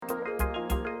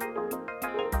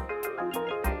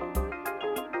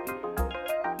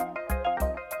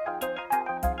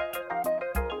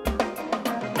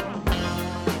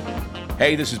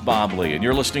Hey, this is Bob Ley, and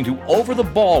you're listening to Over the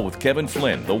Ball with Kevin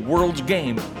Flynn, the world's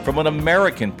game from an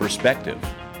American perspective.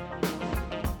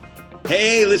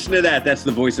 Hey, listen to that. That's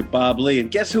the voice of Bob Ley. And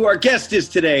guess who our guest is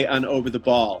today on Over the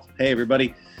Ball? Hey,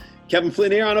 everybody. Kevin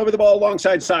Flynn here on Over the Ball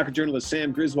alongside soccer journalist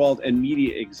Sam Griswold and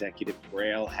media executive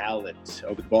Grayle Howlett.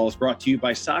 Over the Ball is brought to you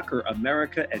by Soccer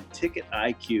America and Ticket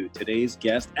IQ. Today's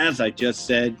guest, as I just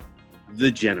said,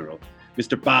 the General,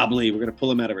 Mr. Bob Ley. We're going to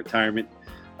pull him out of retirement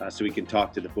so we can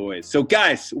talk to the boys. So,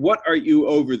 guys, what are you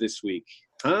over this week?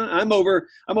 Huh? I'm over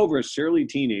a surly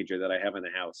teenager that I have in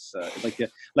the house.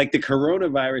 Like the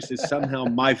coronavirus is somehow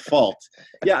my fault.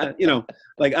 Yeah,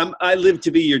 I live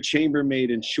to be your chambermaid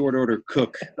and short order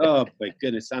cook. Oh my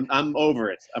goodness, I'm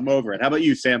over it. I'm over it. How about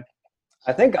you, Sam?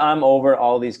 I think I'm over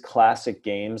all these classic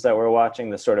games that we're watching,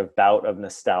 the sort of bout of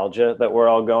nostalgia that we're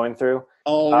all going through.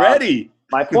 Already.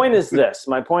 My point is this,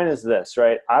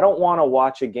 right? I don't want to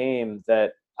watch a game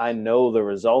that I know the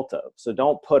result of. So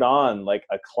don't put on like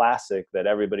a classic that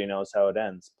everybody knows how it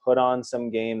ends. Put on some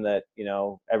game that,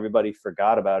 everybody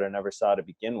forgot about or never saw to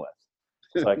begin with.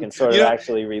 So I can sort of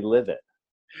actually relive it.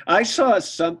 I saw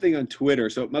something on Twitter,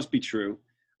 so it must be true,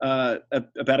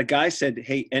 about a guy said,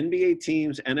 hey, NBA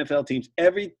teams, NFL teams,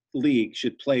 every league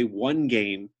should play one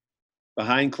game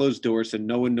behind closed doors so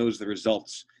no one knows the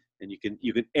results. And you can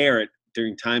air it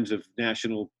during times of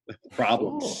national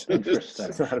problems. Oh,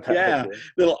 interesting. Yeah,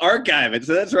 little archive it.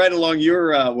 So that's right along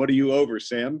your what are you over,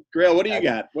 Sam? Grayle, what do you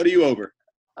got? What are you over?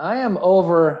 I am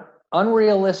over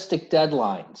unrealistic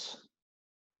deadlines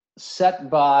set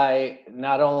by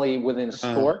not only within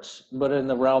sports, but in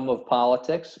the realm of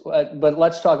politics. But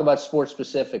let's talk about sports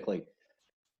specifically.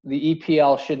 The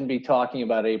EPL shouldn't be talking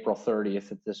about April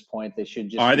 30th at this point. They should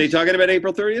just. Are they talking about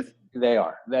April 30th? They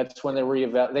are. That's when they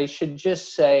reevaluate. They should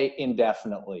just say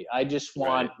indefinitely. I just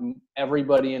want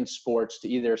everybody in sports to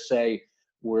either say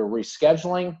we're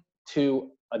rescheduling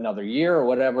to another year or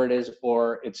whatever it is,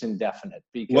 or it's indefinite.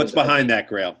 Because what's behind that,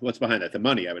 Grayle? What's behind that? The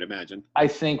money, I would imagine. I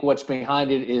think what's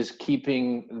behind it is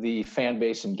keeping the fan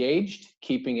base engaged,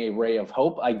 keeping a ray of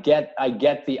hope. I get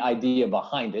the idea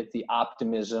behind it, the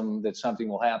optimism that something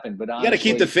will happen. But honestly, you got to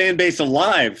keep the fan base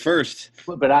alive first.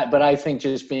 But I think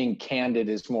just being candid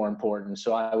is more important.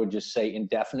 So I would just say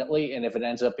indefinitely, and if it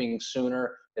ends up being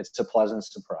sooner, it's a pleasant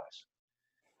surprise.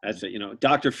 That's it.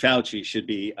 Dr. Fauci should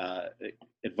be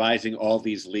advising all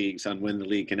these leagues on when the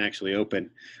league can actually open.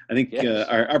 I think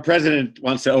our president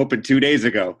wants to open 2 days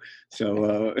ago.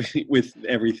 So with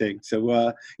everything. So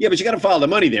but you got to follow the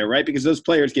money there, right? Because those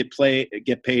players get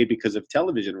paid because of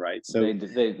television rights. So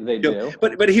they do.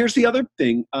 But here's the other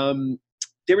thing.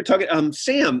 They were talking.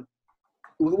 Sam,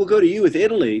 we'll go to you with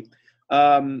Italy.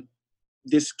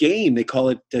 This game, they call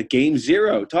it Game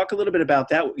Zero. Talk a little bit about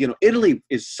that. Italy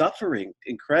is suffering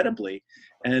incredibly,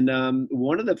 and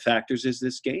one of the factors is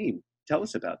this game. Tell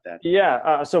us about that.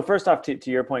 Yeah. So first off, to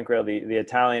your point, Grayle, the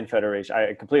Italian Federation,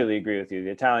 I completely agree with you. The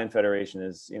Italian Federation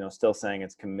is, still saying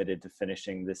it's committed to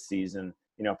finishing this season,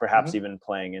 perhaps even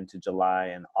playing into July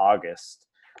and August,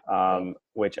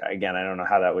 which again, I don't know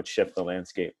how that would shift the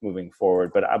landscape moving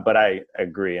forward, but I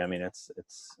agree. I mean, it's,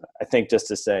 I think just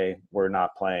to say we're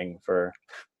not playing for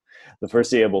the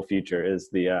foreseeable future is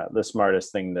the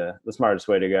smartest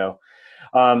way to go.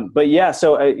 But yeah,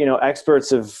 so, experts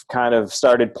have kind of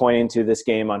started pointing to this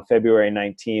game on February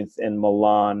 19th in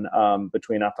Milan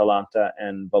between Atalanta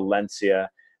and Valencia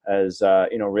as,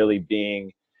 really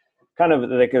being kind of,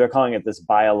 they're calling it this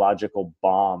biological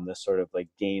bomb, this sort of like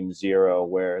Game Zero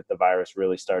where the virus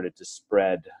really started to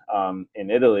spread in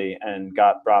Italy and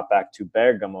got brought back to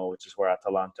Bergamo, which is where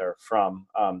Atalanta are from.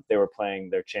 They were playing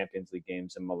their Champions League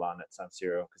games in Milan at San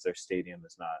Siro because their stadium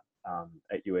is not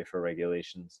at UEFA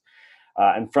regulations.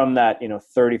 And from that,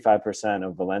 35%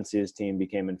 of Valencia's team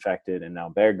became infected, and now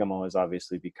Bergamo has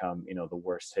obviously become, the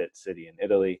worst hit city in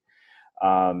Italy.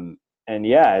 And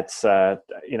yeah, it's,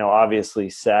 obviously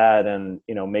sad and,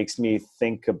 makes me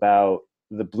think about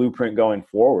the blueprint going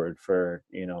forward for,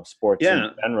 sports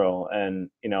in general. And,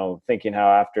 thinking how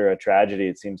after a tragedy,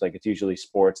 it seems like it's usually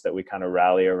sports that we kind of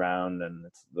rally around and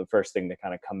it's the first thing to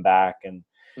kind of come back and,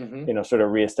 sort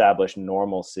of reestablish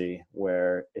normalcy,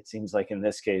 where it seems like in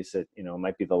this case, it,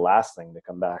 might be the last thing to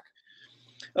come back.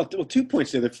 Well, 2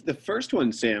 points there. The first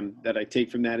one, Sam, that I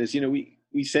take from that is,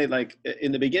 we say, like,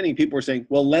 in the beginning, people were saying,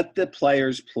 well, let the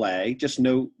players play, just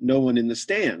no one in the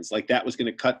stands. Like that was going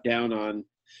to cut down on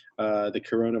the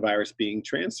coronavirus being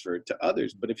transferred to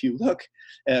others. But if you look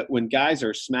at when guys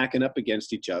are smacking up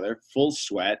against each other, full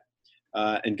sweat,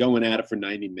 and going at it for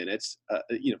 90 minutes.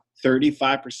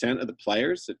 35% of the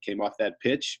players that came off that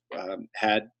pitch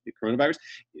had the coronavirus.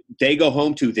 They go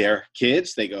home to their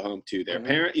kids. They go home to their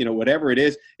parent, whatever it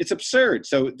is. It's absurd.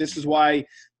 So this is why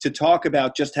to talk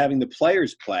about just having the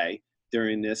players play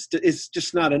during this is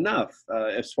just not enough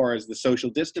as far as the social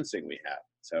distancing we have.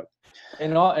 So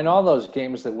in all those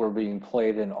games that were being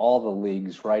played in all the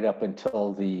leagues right up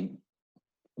until the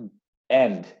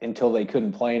end, until they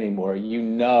couldn't play anymore,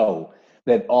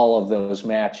 that all of those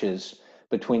matches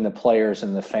between the players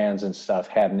and the fans and stuff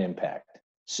had an impact.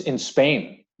 In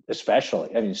Spain,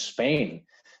 especially. I mean, Spain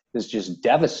is just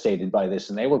devastated by this,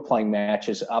 and they were playing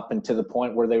matches up until the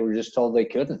point where they were just told they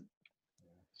couldn't.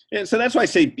 And so that's why I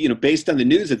say, based on the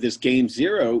news of this Game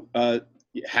 0,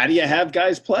 how do you have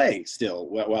guys play still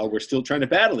while we're still trying to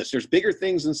battle this? There's bigger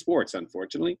things in sports,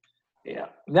 unfortunately. Yeah,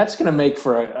 that's going to make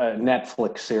for a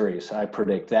Netflix series, I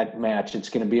predict. That match, it's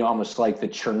going to be almost like the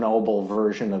Chernobyl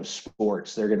version of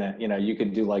sports. They're going to, you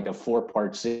could do like a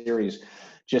 4-part series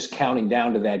just counting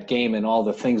down to that game and all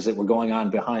the things that were going on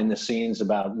behind the scenes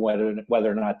about whether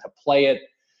or not to play it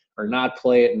or not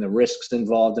play it and the risks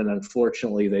involved. And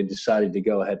unfortunately, they decided to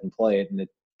go ahead and play it, and it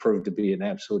proved to be an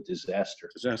absolute disaster.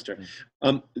 Is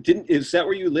that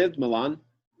where you lived, Milan?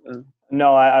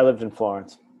 No, I lived in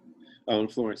Florence. Oh, in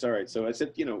Florence. All right. So I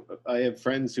said, I have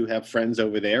friends who have friends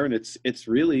over there, and it's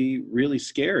really, really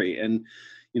scary. And,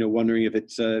 wondering if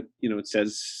it's, it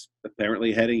says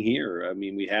apparently heading here. I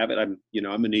mean, we have it. I'm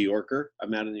a New Yorker.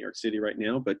 I'm out in New York City right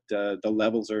now, but the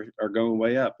levels are going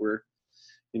way up.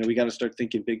 We got to start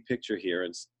thinking big picture here.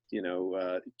 And,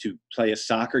 to play a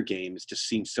soccer game just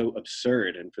seems so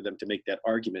absurd. And for them to make that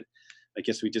argument, I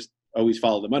guess we just always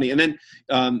follow the money. And then,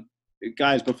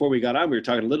 guys, before we got on, we were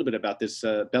talking a little bit about this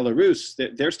Belarus.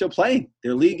 They're still playing.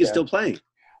 Their league is still playing.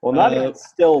 Well, not even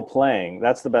still playing.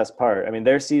 That's the best part. I mean,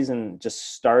 their season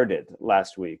just started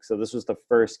last week. So this was the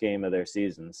first game of their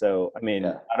season. So, I mean,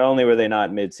 not only were they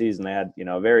not mid-season, they had,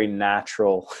 a very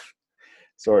natural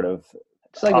sort of –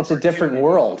 it's like it's a different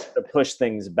world. To push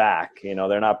things back.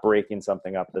 They're not breaking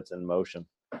something up that's in motion.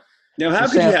 Now, how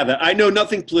could you have that? I know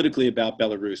nothing politically about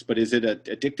Belarus, but is it a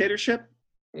dictatorship?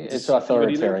 It's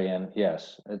authoritarian,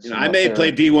 yes. I may have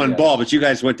played D1 ball, but you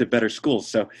guys went to better schools,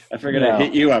 so I figured I'd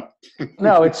hit you up.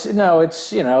 It's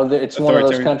one of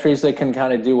those countries that can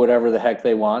kind of do whatever the heck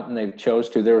they want, and they chose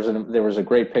to. There was a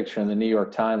great picture in the New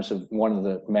York Times of one of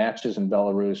the matches in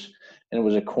Belarus, and it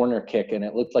was a corner kick, and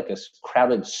it looked like a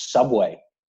crowded subway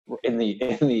in the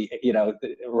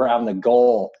around the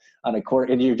goal on a court,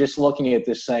 and you're just looking at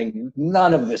this saying,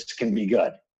 none of this can be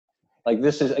good. Like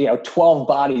this is 12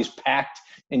 bodies packed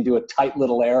into a tight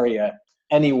little area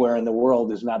anywhere in the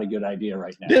world is not a good idea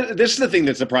right now. This is the thing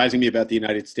that's surprising me about the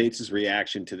United States'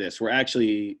 reaction to this. We're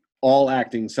actually all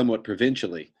acting somewhat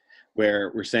provincially,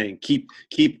 where we're saying keep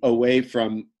away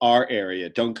from our area,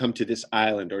 don't come to this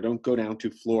island, or don't go down to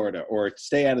Florida, or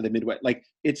stay out of the Midwest. Like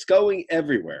it's going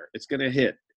everywhere. It's going to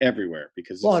hit everywhere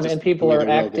because people are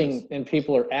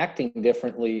acting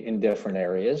differently in different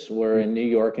areas. Where in New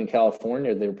York and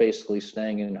California, they're basically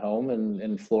staying in home, and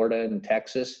in Florida and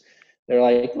Texas, they're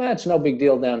like, well, it's no big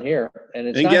deal down here,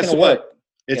 and guess what?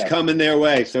 It's coming their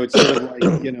way. So it's sort of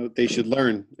like they should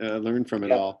learn from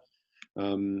it all.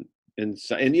 So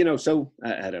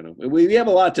I don't know. We have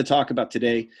a lot to talk about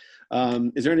today.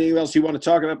 Is there anything else you want to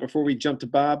talk about before we jump to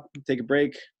Bob? Take a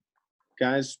break,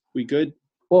 guys. We good?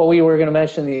 Well, we were going to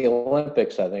mention the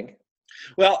Olympics, I think.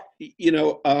 Well,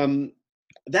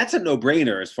 that's a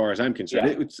no-brainer as far as I'm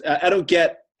concerned. Yeah. I don't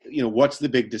get, what's the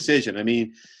big decision? I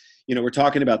mean, we're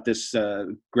talking about this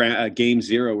Game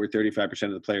 0 where 35%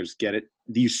 of the players get it.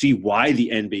 Do you see why the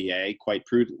NBA quite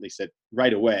prudently said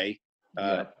right away,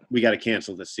 we got to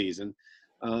cancel this season?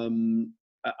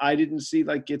 I didn't see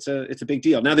like it's a big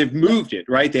deal. Now they've moved it,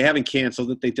 right? They haven't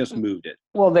canceled it; they just moved it.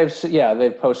 Well,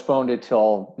 they've postponed it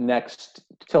till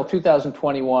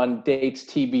 2021. Dates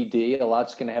TBD. A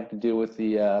lot's going to have to do with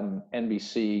the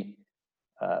NBC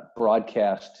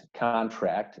broadcast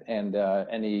contract and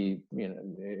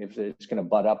if it's going to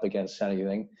butt up against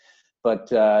anything. But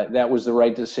that was the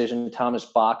right decision. Thomas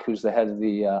Bach, who's the head of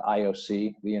the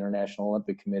IOC, the International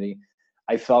Olympic Committee,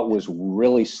 I thought was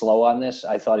really slow on this.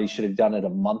 I thought he should have done it a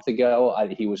month ago.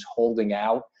 He was holding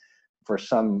out for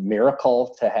some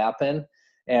miracle to happen.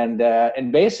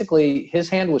 And basically his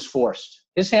hand was forced.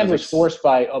 His hand was forced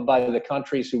by the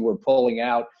countries who were pulling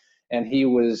out. And it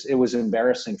was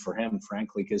embarrassing for him,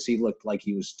 frankly, because he looked like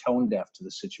he was tone deaf to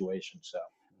the situation. So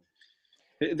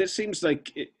this seems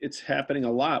like it's happening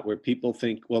a lot where people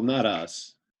think, well, not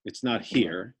us. It's not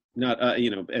here. Not,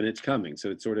 and it's coming. So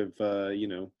it's sort of,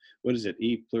 what is it?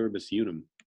 E pluribus unum.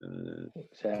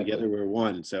 Exactly. Together we're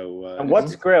one. So and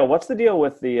what's Grayle? What's the deal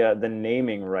with the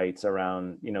naming rights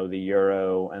around the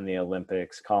Euro and the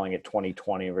Olympics, calling it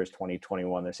 2020 versus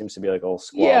 2021? There seems to be like a little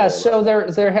squabble. Yeah, so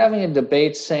they're having a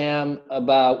debate, Sam,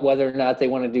 about whether or not they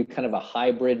want to do kind of a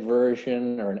hybrid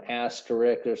version or an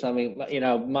asterisk or something.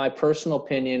 My personal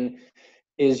opinion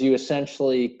is you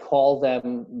essentially call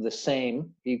them the same.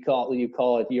 You call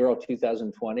it Euro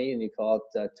 2020 and you call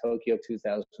it Tokyo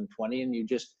 2020, and you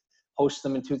just host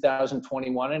them in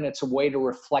 2021, and it's a way to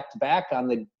reflect back on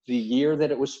the year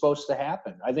that it was supposed to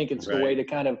happen. I think it's the way to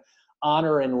kind of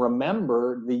honor and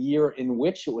remember the year in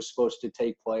which it was supposed to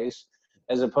take place,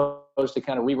 as opposed to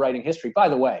kind of rewriting history. By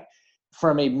the way,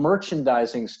 from a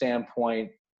merchandising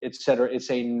standpoint, et cetera, it's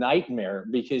a nightmare,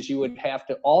 because you would have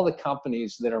to, all the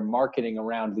companies that are marketing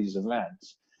around these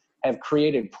events have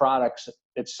created products,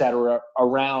 et cetera,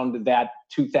 around that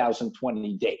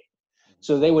 2020 date.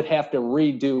 So they would have to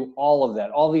redo all of that,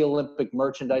 all the Olympic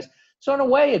merchandise. So in a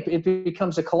way, it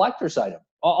becomes a collector's item.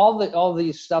 All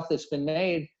the stuff that's been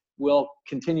made will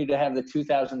continue to have the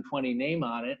 2020 name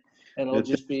on it, and it'll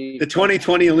just be the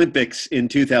 2020 Olympics in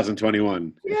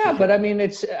 2021. Yeah, but I mean,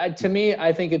 it's to me,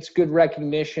 I think it's good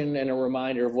recognition and a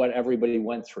reminder of what everybody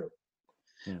went through.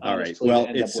 All right. Well,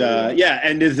 it's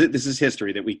and this is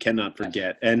history that we cannot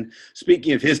forget. And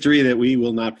speaking of history that we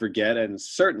will not forget, and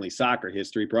certainly soccer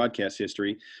history, broadcast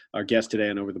history, our guest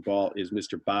today on Over the Ball is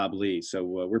Mr. Bob Ley. So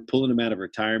we're pulling him out of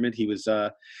retirement. He was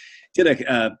did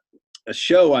a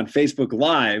show on Facebook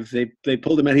Live. They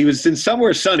pulled him out. He was in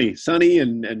somewhere sunny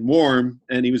and warm,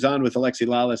 and he was on with Alexi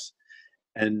Lalas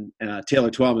and Taylor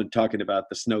Twellman talking about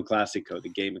the Snow Classico, the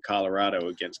game in Colorado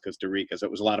against Costa Rica. So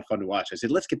it was a lot of fun to watch. I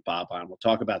said, let's get Bob on. We'll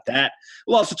talk about that.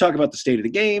 We'll also talk about the state of the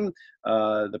game,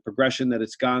 the progression that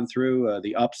it's gone through,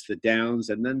 the ups, the downs,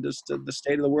 and then just the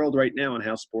state of the world right now and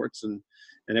how sports and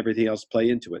everything else play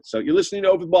into it. So you're listening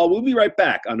to Over the Ball. We'll be right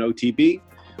back on OTB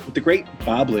with the great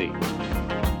Bob Ley.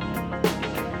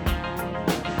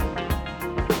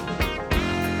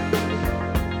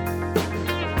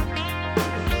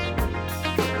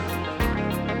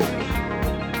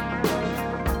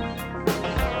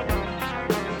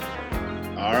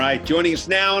 Joining us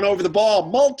now on Over the Ball,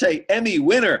 multi-Emmy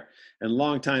winner and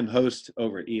longtime host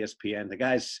over at ESPN. The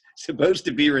guy's supposed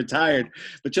to be retired,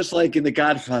 but just like in The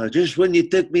Godfather, just when you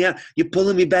took me out, you're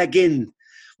pulling me back in.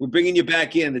 We're bringing you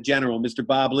back in, the general, Mr.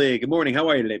 Bob Ley. Good morning. How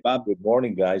are you today, Bob? Good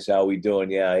morning, guys. How are we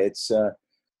doing? Yeah, it's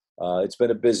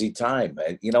been a busy time.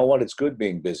 And you know what? It's good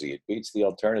being busy. It beats the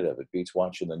alternative. It beats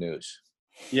watching the news.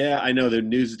 Yeah, I know the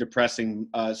news is depressing.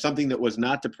 Something that was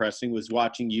not depressing was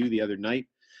watching you the other night.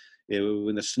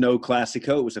 In the Snow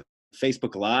Classico, it was a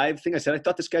Facebook Live thing. I said, I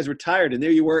thought this guy's retired. And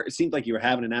there you were. It seemed like you were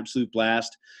having an absolute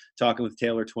blast talking with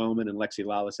Taylor Twellman and Lexi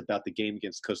Lalas about the game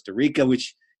against Costa Rica,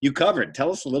 which you covered. Tell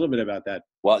us a little bit about that.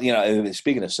 Well,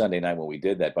 speaking of Sunday night when we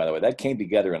did that, by the way, that came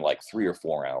together in like 3 or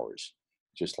 4 hours.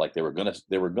 Just like they were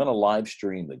gonna live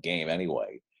stream the game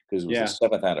anyway, because it was the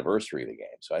 7th anniversary of the game.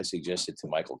 So I suggested to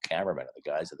Michael Cameraman and the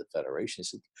guys at the Federation, I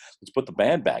said, let's put the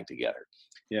band back together.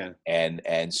 Yeah.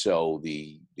 And so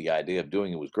the idea of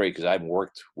doing it was great, because I've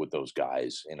worked with those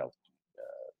guys,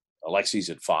 Alexi's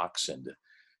at Fox and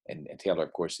Taylor,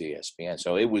 of course, the ESPN.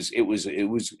 So it was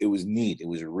neat. It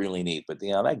was really neat. But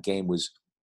that game was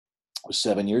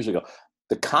 7 years ago.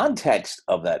 The context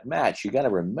of that match, you got to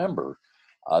remember,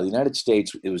 the United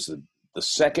States, it was the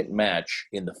second match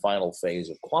in the final phase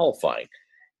of qualifying.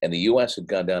 And the U.S. had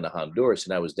gone down to Honduras,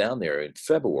 and I was down there in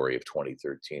February of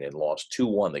 2013 and lost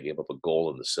 2-1. They gave up a goal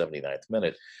in the 79th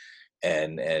minute,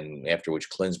 and after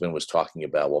which Klinsmann was talking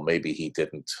about, well, maybe he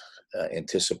didn't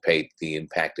anticipate the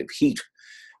impact of heat.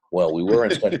 Well, we were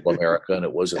in Central America, and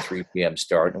it was a 3 p.m.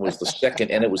 start, and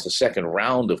it was the second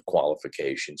round of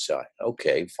qualification. So,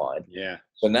 okay, fine. Yeah.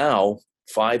 So now,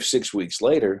 5-6 weeks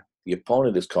later, the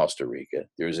opponent is Costa Rica.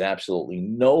 There's absolutely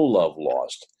no love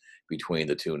lost between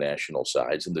the two national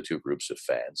sides and the two groups of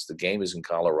fans. The game is in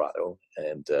Colorado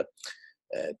and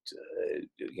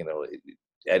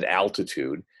at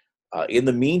altitude. In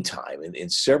the meantime, in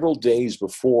several days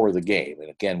before the game, and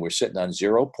again, we're sitting on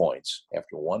 0 points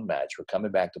after one match. We're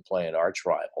coming back to play an arch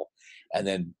rival. And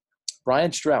then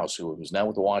Brian Strauss, who was now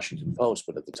with the Washington Post,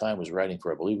 but at the time was writing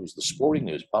for, I believe it was the Sporting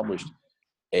News, published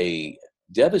a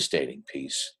devastating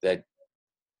piece that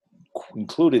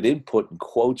included input and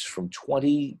quotes from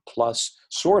 20 plus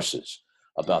sources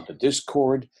about the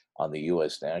discord on the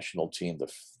U.S. national team,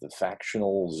 the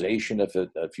factionalization of it,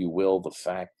 if you will, the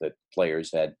fact that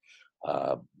players had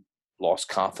lost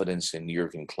confidence in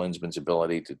Jurgen Klinsmann's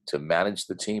ability to manage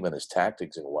the team and his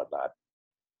tactics and whatnot.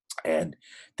 And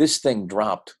this thing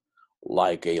dropped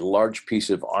like a large piece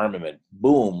of armament,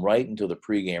 boom, right into the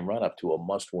pregame run-up to a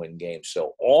must-win game.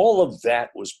 So all of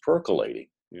that was percolating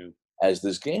as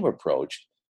this game approached.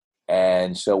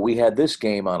 And so we had this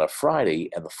game on a Friday,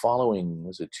 and the following,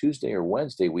 was it Tuesday or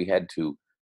Wednesday, we had to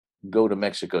go to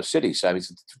Mexico City. So I mean,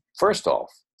 first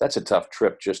off, that's a tough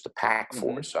trip just to pack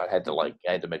for. So I had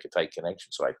to make a tight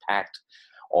connection. So I packed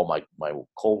all my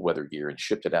cold weather gear and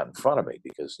shipped it out in front of me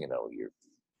because, you know, your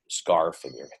scarf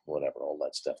and your whatever, all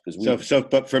that stuff.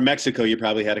 But for Mexico, you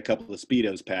probably had a couple of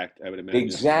Speedos packed, I would imagine.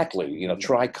 Exactly. You know,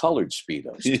 tri-colored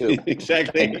Speedos too.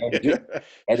 Exactly.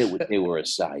 They were a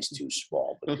size too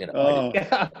small, but you know. Oh.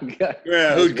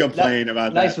 Yeah, who'd complain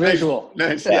about that? Nice visual.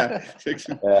 Nice, yeah.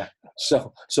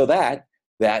 So that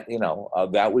you know,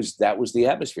 that was the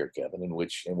atmosphere, Kevin, in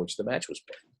which the match was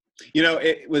played. You know,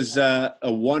 it was a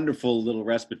wonderful little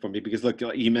respite for me because, look,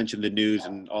 you mentioned the news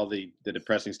and all the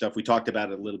depressing stuff. We talked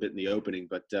about it a little bit in the opening,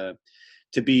 but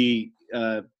to be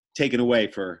taken away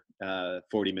for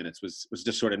 40 minutes was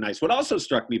just sort of nice. What also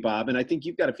struck me, Bob, and I think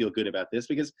you've got to feel good about this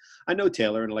because I know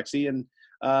Taylor and Alexi, and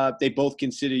they both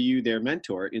consider you their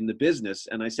mentor in the business.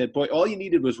 And I said, boy, all you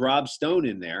needed was Rob Stone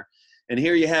in there. And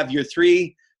here you have your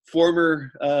three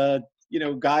former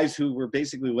guys who were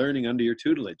basically learning under your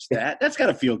tutelage. That's got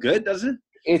to feel good, doesn't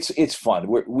it? It's fun.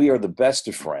 We are the best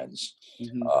of friends.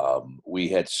 Mm-hmm. We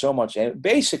had so much, and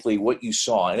basically what you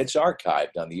saw, and it's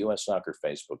archived on the U.S. Soccer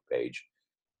Facebook page,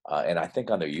 and I think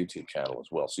on their YouTube channel as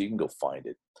well, so you can go find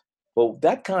it. Well,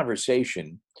 that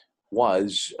conversation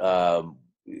was,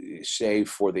 save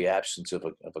for the absence of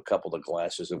a couple of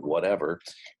glasses of whatever,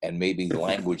 and maybe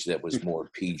language that was more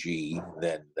PG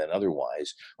than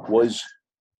otherwise, was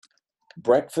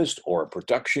breakfast or a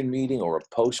production meeting or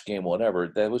a post game,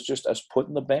 whatever. That was just us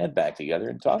putting the band back together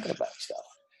and talking about stuff,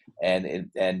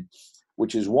 and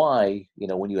which is why, you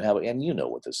know, when you have, and you know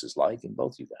what this is like, and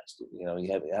both you guys do, you know, you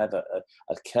have a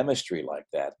chemistry like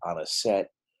that on a set,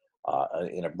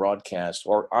 in a broadcast,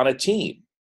 or on a team,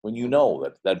 when you know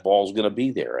that ball's going to be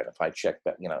there, and if I check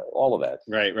back, you know, all of that,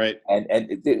 right, and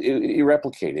it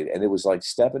replicated, and it was like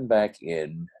stepping back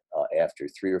in. After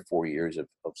 3 or 4 years of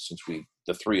since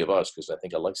the three of us, because I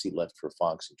think Alexi left for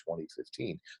Fox in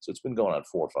 2015, so it's been going on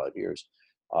 4 or 5 years.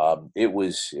 It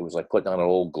was like putting on an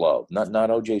old glove, not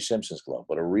O.J. Simpson's glove,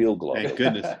 but a real glove. Thank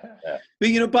goodness. Yeah. But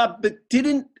you know, Bob,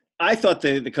 I thought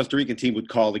the Costa Rican team would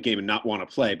call the game and not want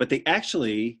to play, but they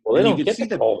actually, they don't get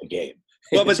to call the game.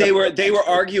 Well, but they were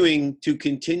arguing to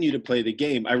continue to play the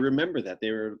game. I remember that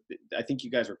I think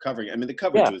you guys were covering. I mean, the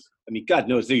coverage was. I mean, God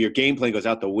knows your game plan goes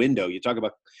out the window. You talk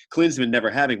about Klinsmann never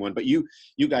having one, but you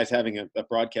guys having a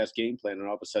broadcast game plan, and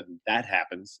all of a sudden that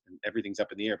happens and everything's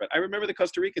up in the air. But I remember the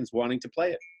Costa Ricans wanting to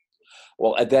play it.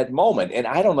 Well, at that moment, and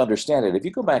I don't understand it. If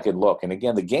you go back and look, and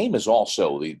again, the game is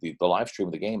also the live stream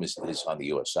of the game is on the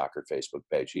U.S. Soccer Facebook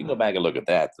page. You can go back and look at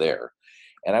that there.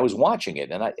 And I was watching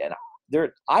it, and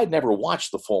I'd never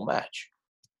watched the full match.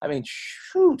 I mean,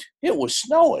 shoot, it was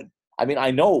snowing. I mean,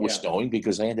 I know it was snowing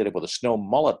because I ended up with a snow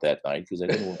mullet that night because I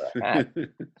didn't wear a hat.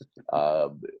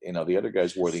 You know, the other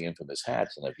guys wore the infamous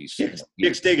hats, and if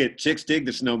chicks dig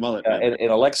the snow mullet. And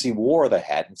Alexi wore the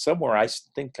hat, and somewhere I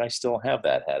think I still have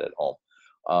that hat at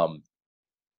home.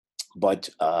 But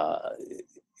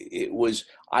it was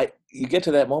you get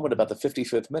to that moment about the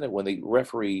 55th minute when the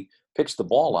referee picks the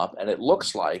ball up, and it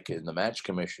looks like, and the match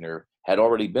commissioner had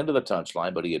already been to the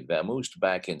touchline, but he had vamoosed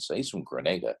back in. He's from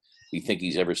Grenada. Do you think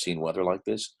he's ever seen weather like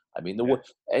this? I mean,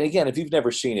 and again, if you've never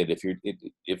seen it,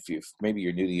 if maybe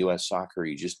you're new to U.S. soccer,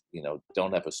 you just, you know,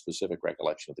 don't have a specific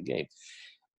recollection of the game.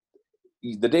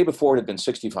 The day before it had been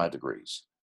 65 degrees.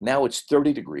 Now it's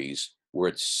 30 degrees. We're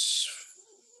at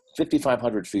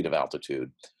 5,500 feet of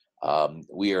altitude.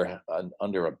 We are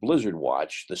under a blizzard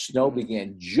watch. The snow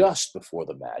began just before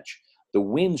the match. The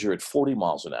winds are at 40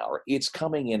 miles an hour. It's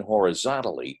coming in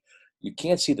horizontally. You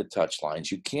can't see the touch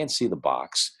lines. You can't see the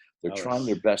box. They're trying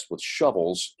their best with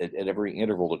shovels at every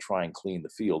interval to try and clean the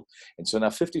field. And so now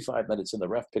 55 minutes in, the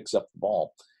ref picks up the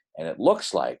ball, and it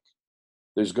looks like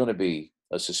there's going to be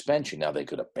a suspension. Now, they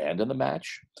could abandon the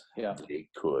match. Yeah. They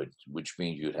could, which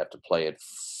means you'd have to play it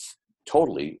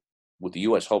totally, with the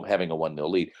U.S. hope having a 1-0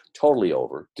 lead, totally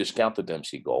over, discount the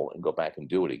Dempsey goal, and go back and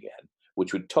do it again,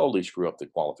 which would totally screw up the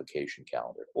qualification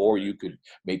calendar. Or you could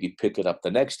maybe pick it up the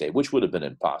next day, which would have been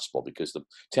impossible because the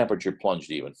temperature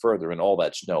plunged even further and all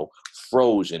that snow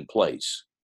froze in place.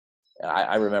 And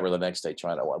I remember the next day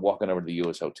walking over to the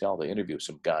U.S. hotel to interview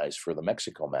some guys for the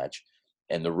Mexico match,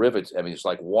 and the rivets, I mean, it's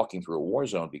like walking through a war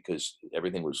zone because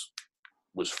everything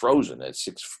was frozen at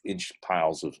 6-inch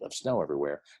piles of snow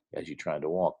everywhere as you're trying to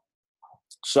walk.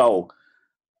 So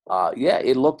Yeah,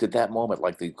 it looked at that moment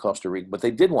like the Costa Rica, but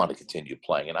they did want to continue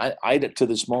playing. And I to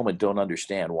this moment, don't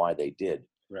understand why they did.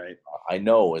 Right. I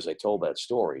know, as I told that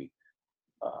story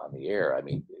on the air, I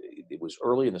mean, it was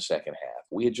early in the second half.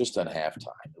 We had just done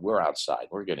halftime. We're outside.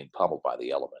 We're getting pummeled by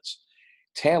the elements.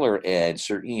 Taylor and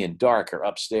Sir Ian Darke are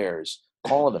upstairs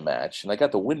calling the match, and they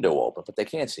got the window open, but they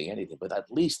can't see anything. But at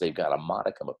least they've got a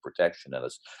modicum of protection and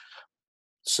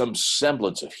some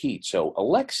semblance of heat. So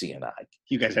Alexi and I,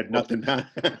 You guys had nothing, huh?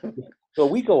 so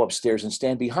we go upstairs and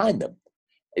stand behind them,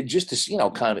 just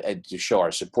to kind of to show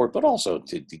our support, but also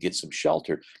to get some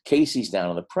shelter. Casey's down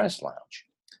in the press lounge,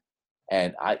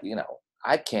 and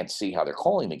I can't see how they're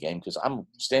calling the game because I'm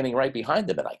standing right behind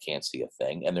them and I can't see a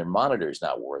thing, and their monitor's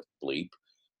not worth bleep.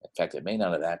 In fact, it may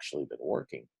not have actually been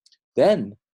working.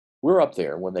 Then we're up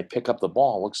there when they pick up the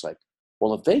ball. Looks like,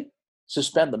 well, if they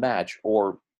suspend the match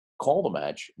or call the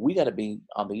match, we got to be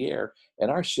on the air,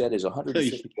 and our set is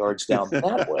 150 yards down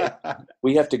that way.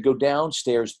 We have to go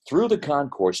downstairs through the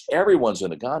concourse. Everyone's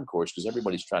in the concourse because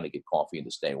everybody's trying to get coffee and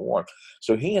to stay warm.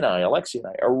 So he and I, Alexi and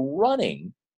I, are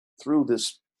running through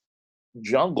this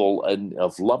jungle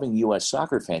of loving U.S.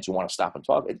 soccer fans who want to stop and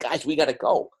talk. And guys, we got to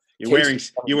go.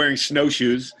 You're wearing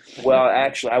snowshoes. Well,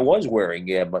 actually, I was wearing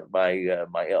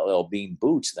my LL Bean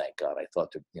boots. Thank God, I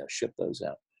thought to ship those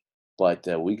out. But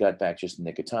we got back just in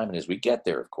the nick of time, and as we get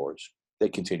there, of course, they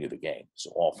continue the game. So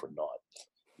all for naught.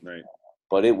 Right.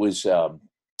 But it was,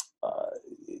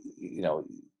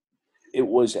 it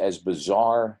was as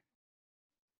bizarre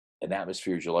an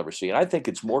atmosphere as you'll ever see, and I think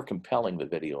it's more compelling, the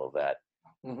video of that,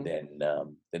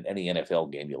 than any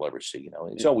NFL game you'll ever see.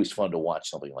 It's always fun to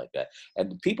watch something like that.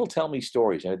 And people tell me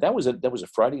stories. And that was a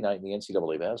Friday night in the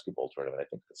NCAA basketball tournament. I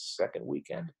think the second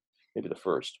weekend, maybe the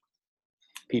first.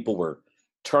 People were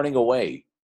turning away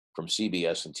from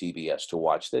CBS and TBS to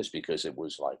watch this because it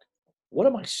was like, what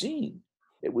am I seeing?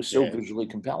 It was so visually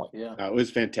compelling. Yeah, it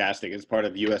was fantastic. It's part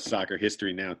of U.S. soccer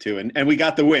history now too, and we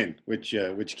got the win, which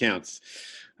counts.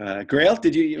 Grayle,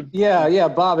 did you? Yeah,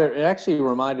 Bob. It actually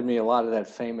reminded me a lot of that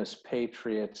famous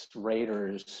Patriots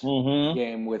Raiders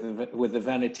game with the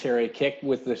Vinatieri kick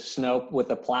with the snow, with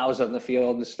the plows on the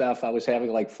field and stuff. I was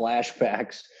having like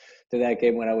flashbacks to that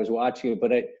game when I was watching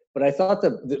it. But I thought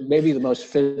that maybe the most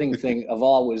fitting thing of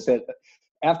all was that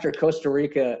after Costa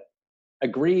Rica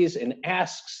agrees and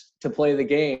asks to play the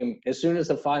game, as soon as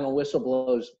the final whistle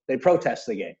blows, they protest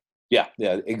the game. Yeah,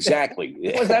 exactly.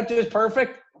 Was that just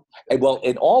perfect? Well,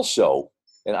 and also,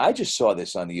 and I just saw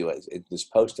this on this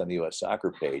post on the U.S.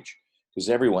 soccer page, because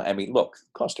everyone, I mean, look,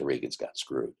 Costa Ricans got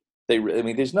screwed.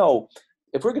 There's no,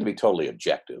 if we're going to be totally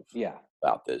objective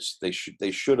about this, they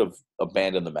should have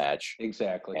abandoned the match.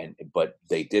 Exactly. But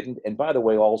they didn't. And by the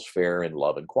way, all's fair in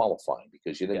love and qualifying,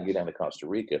 because you didn't get down to Costa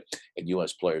Rica, and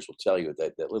U.S. players will tell you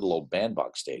that little old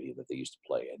bandbox stadium that they used to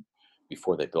play in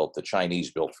before they built, the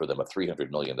Chinese built for them a $300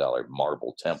 million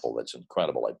marble temple. That's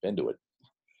incredible. I've been to it.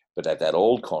 But at that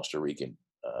old Costa Rican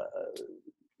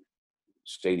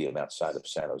stadium outside of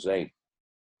San Jose,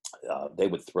 they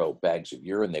would throw bags of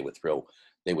urine. They would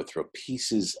throw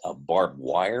pieces of barbed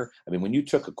wire. I mean, when you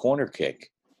took a corner kick,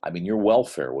 I mean, your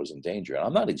welfare was in danger. And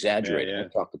I'm not exaggerating. I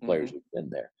talked to players who've been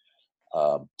there.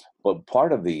 But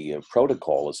part of the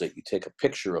protocol is that you take a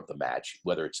picture of the match,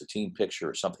 whether it's a team picture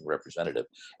or something representative,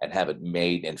 and have it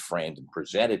made and framed and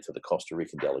presented to the Costa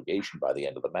Rican delegation by the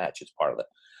end of the match. It's part of the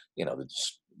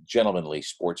gentlemanly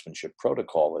sportsmanship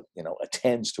protocol that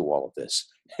attends to all of this.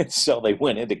 And so they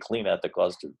went in to clean out the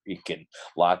Costa Rican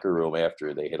locker room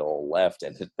after they had all left,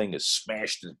 and the thing is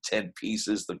smashed into 10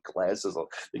 pieces. The glasses,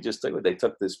 they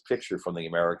took this picture from the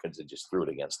Americans and just threw it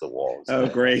against the walls. Oh,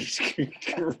 great.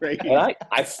 Great. And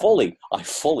I fully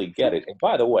get it. And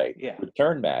by the way,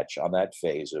 return match on that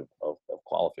phase of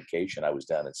qualification, I was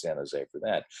down in San Jose for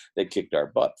that. They kicked our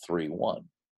butt 3-1.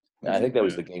 And I think that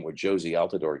was the game where Josie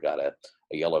Altidore got a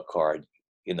yellow card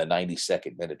in the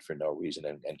 92nd minute for no reason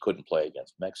and couldn't play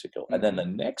against Mexico. And then the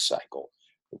next cycle,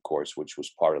 of course, which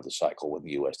was part of the cycle when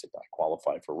the U.S. did not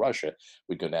qualify for Russia,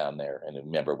 we'd go down there, and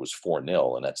remember, it was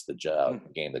 4-0, and that's the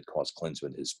game that cost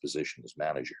Klinsmann his position as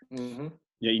manager.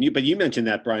 Yeah, but you mentioned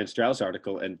that Brian Strauss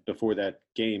article, and before that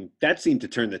game, that seemed to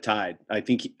turn the tide. I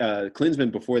think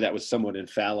Klinsmann before that was somewhat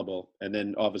infallible, and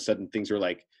then all of a sudden things were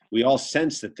like, we all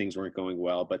sensed that things weren't going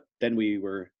well, but then we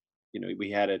were,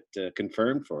 we had it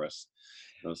confirmed for us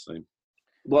mostly.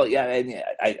 Well, yeah,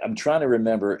 I'm trying to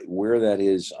remember where that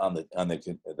is on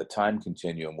the time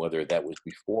continuum, whether that was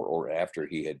before or after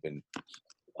he had been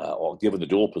given the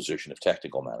dual position of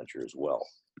technical manager as well.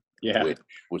 Yeah, which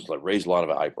was raised a lot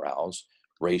of eyebrows.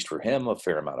 Raised for him a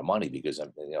fair amount of money because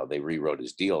they rewrote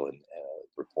his deal and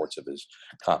reports of his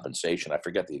compensation. I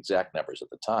forget the exact numbers at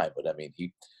the time, but I mean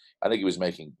I think he was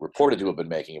reported to have been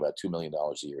making about $2 million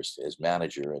a year as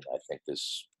manager, and I think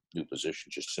this new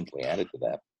position just simply added to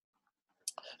that.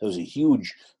 There was a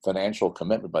huge financial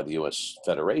commitment by the U.S.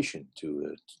 Federation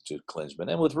to Klinsmann,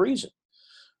 and with reason.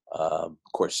 Of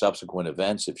course, subsequent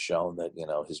events have shown that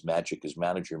his magic as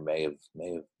manager may have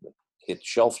hit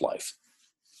shelf life.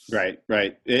 Right.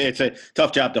 It's a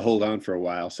tough job to hold on for a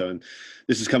while. So, and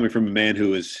this is coming from a man who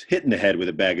was hit in the head with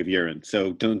a bag of urine.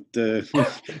 So don't.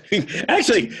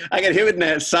 Actually, I got hit in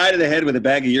the side of the head with a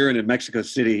bag of urine in Mexico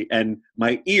City, and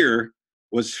my ear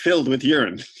was filled with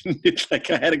urine. It's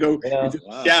like I had to go into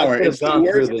the shower. I could have gone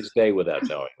through this day without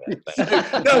knowing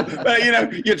that. No,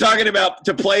 but you're talking about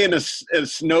to play in a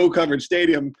snow-covered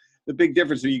stadium. The big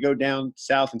difference when you go down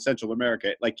South and Central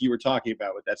America, like you were talking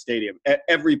about with that stadium,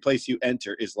 every place you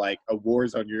enter is like a war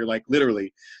zone. You're like,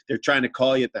 literally, they're trying to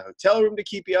call you at the hotel room to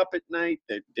keep you up at night.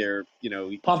 They're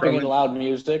pumping in loud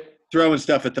music, throwing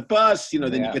stuff at the bus.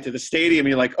 Then you get to the stadium,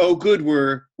 and you're like, oh, good,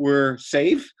 we're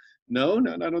safe. No,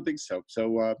 I don't think so.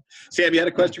 So, Sam, you had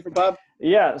a question for Bob?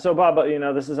 Yeah. So, Bob,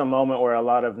 this is a moment where a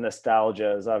lot of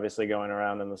nostalgia is obviously going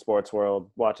around in the sports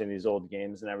world, watching these old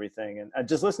games and everything. And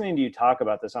just listening to you talk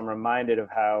about this, I'm reminded of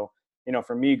how,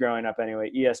 for me growing up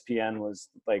anyway, ESPN was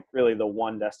like really the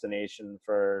one destination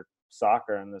for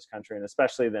soccer in this country, and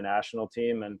especially the national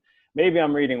team. And maybe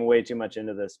I'm reading way too much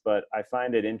into this, but I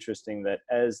find it interesting that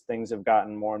as things have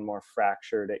gotten more and more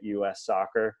fractured at U.S.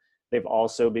 soccer, they've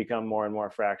also become more and more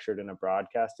fractured in a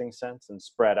broadcasting sense and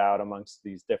spread out amongst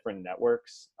these different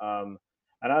networks. And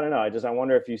I don't know, I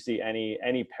wonder if you see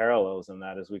any parallels in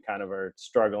that as we kind of are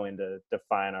struggling to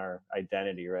define our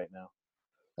identity right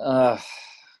now.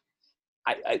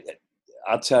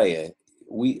 I'll tell you,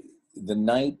 the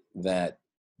night that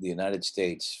the United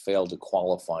States failed to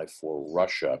qualify for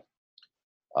Russia,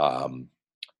 and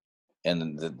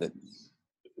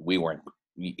we weren't.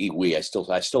 I still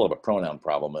have a pronoun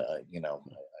problem. I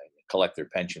collect their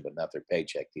pension, but not their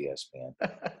paycheck. ESPN.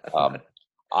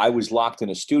 I was locked in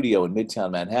a studio in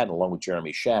Midtown Manhattan along with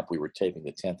Jeremy Schaap. We were taping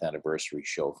the 10th anniversary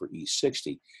show for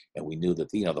E60, and we knew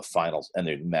that the finals. And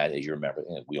Matt, as you remember,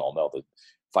 we all know the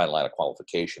final line of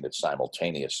qualification is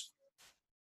simultaneous.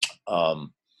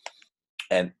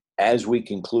 And as we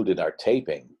concluded our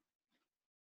taping,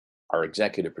 our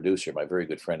executive producer, my very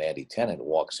good friend Andy Tennant,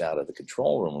 walks out of the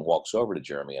control room and walks over to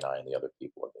Jeremy and I and the other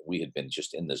people. We had been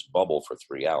just in this bubble for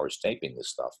 3 hours taping this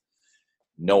stuff,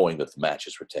 knowing that the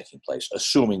matches were taking place,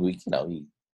 assuming we,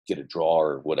 get a draw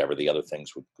or whatever, the other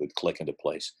things would click into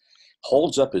place.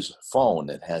 Holds up his phone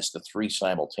that has the 3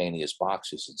 simultaneous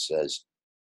boxes and says,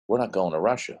 "We're not going to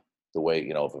Russia," the way,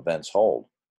 if events hold.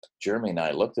 Jeremy and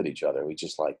I looked at each other. We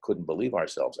just couldn't believe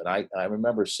ourselves. And I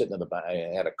remember sitting in the back. I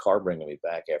had a car bringing me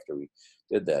back after we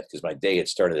did that because my day had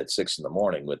started at 6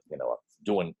 a.m. with,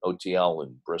 doing OTL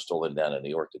in Bristol and down in New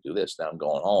York to do this. Now I'm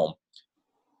going home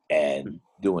and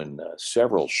doing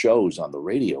several shows on the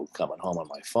radio, coming home on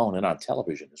my phone and on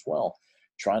television as well,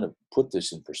 trying to put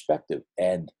this in perspective.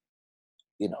 And,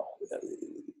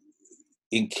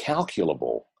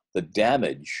 incalculable the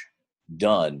damage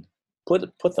done.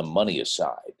 Put the money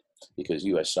aside, because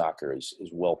U.S. soccer is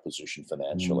well positioned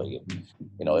financially. And,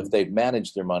 if they've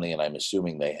managed their money, and I'm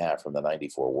assuming they have from the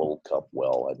 '94 World Cup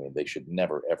well, I mean, they should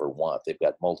never, ever want. They've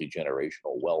got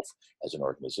multi-generational wealth as an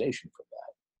organization from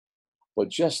that. But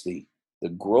just the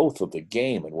growth of the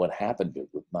game and what happened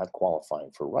with not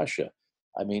qualifying for Russia,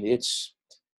 I mean,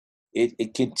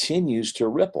 it continues to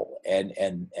ripple. And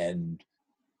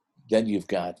then you've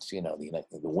got,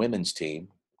 the women's team,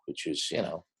 which is,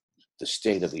 the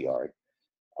state of the art,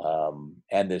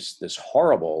 and this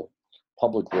horrible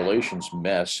public relations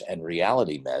mess and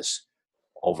reality mess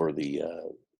over the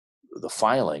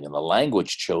filing and the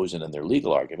language chosen in their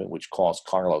legal argument, which cost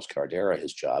Carlos Cardera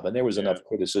his job. And there was enough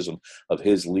criticism of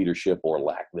his leadership or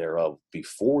lack thereof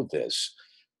before this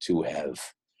to have,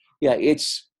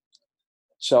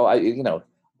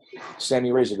 Sam,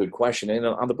 you raised a good question. And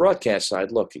on the broadcast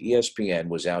side, look, ESPN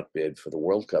was outbid for the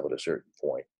World Cup at a certain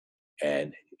point,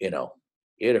 and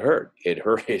it hurt. It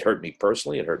hurt me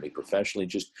personally. It hurt me professionally.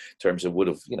 Just in terms of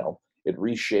it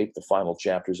reshaped the final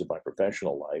chapters of my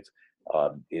professional life.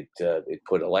 It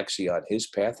put Alexi on his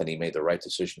path, and he made the right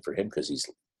decision for him because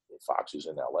Fox is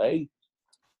in LA.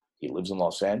 He lives in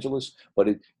Los Angeles, but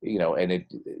it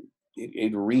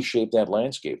reshaped that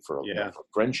landscape for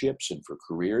friendships and for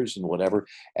careers and whatever.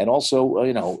 And also,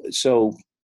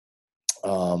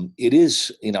 it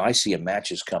is, I see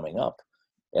matches coming up,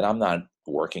 and I'm not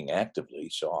working actively,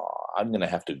 so I'm going to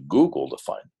have to Google to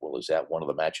find, well, is that one of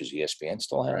the matches ESPN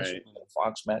still has? Right. A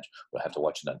Fox match? We'll have to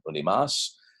watch that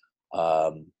Unimas.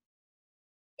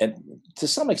 and to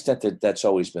some extent that's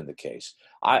always been the case.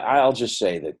 I'll just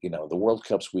say that, the World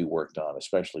Cups we worked on,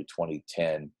 especially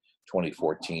 2010,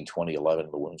 2014,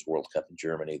 2011, the Women's World Cup in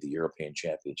Germany, the European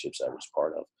Championships I was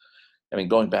part of. I mean,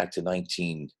 going back to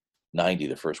 1990,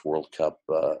 the first World Cup,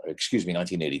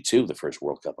 1982, the first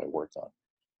World Cup I worked on.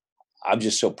 I'm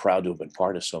just so proud to have been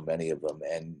part of so many of them,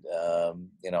 and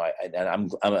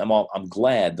I'm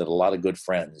glad that a lot of good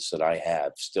friends that I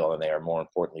have still, and they are more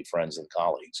importantly friends and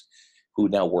colleagues who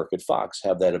now work at Fox,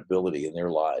 have that ability in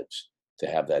their lives to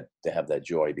have that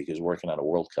joy, because working on a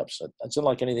World Cup, it's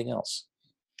unlike anything else.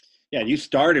 Yeah, you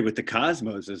started with the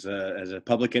Cosmos as a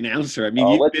public announcer. I mean,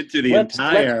 you've been to the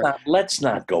entire. Let's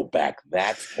not go back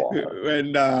that far.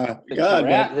 When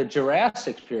the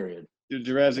Jurassic period. The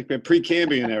Jurassic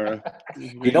pre-Cambrian era.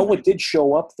 You know what did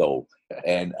show up though,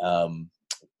 and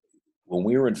when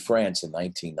we were in France in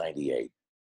 1998,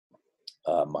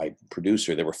 my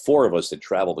producer, there were 4 of us that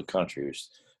traveled the country. It was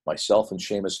myself and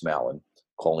Seamus Mallon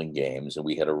calling games, and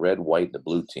we had a red, white, and a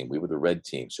blue team. We were the red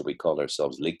team, so we called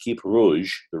ourselves L'Équipe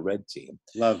Rouge, the red team.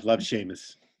 Love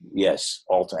Seamus. Yes,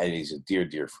 all time. He's a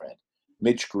dear friend.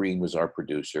 Mitch Green was our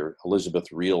producer. Elizabeth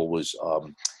Reel was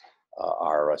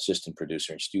our assistant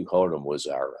producer, and Stu Hodem was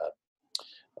our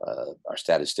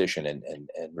statistician and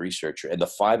researcher. And the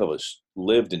 5 of us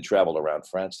lived and traveled around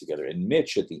France together. And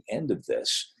Mitch, at the end of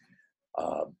this,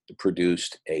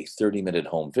 produced a 30-minute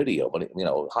home video, but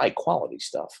high quality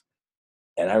stuff.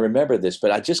 And I remember this, but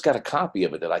I just got a copy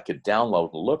of it that I could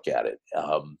download and look at it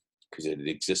because it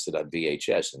existed on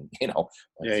VHS and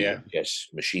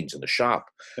VHS machines in the shop,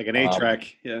 like an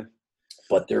 8-track. Yeah.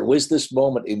 But there was this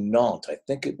moment in Nantes. I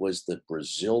think it was the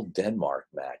Brazil-Denmark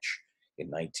match in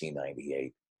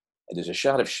 1998. And there's a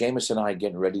shot of Seamus and I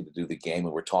getting ready to do the game,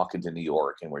 and we're talking to New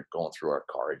York, and we're going through our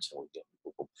cards,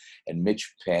 and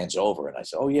Mitch pans over, and I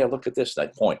say, "Oh yeah, look at this." And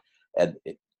I point, and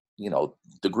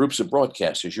the groups of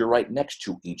broadcasters, you're right next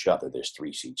to each other. There's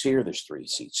 3 seats here, there's 3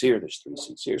 seats here, there's 3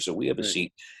 seats here. So we have a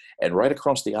seat, and right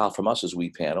across the aisle from us as we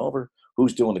pan over,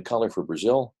 who's doing the color for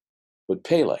Brazil? But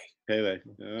Pele.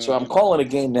 Oh. So I'm calling a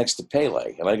game next to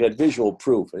Pele, and I got visual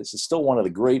proof. It's still one of the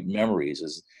great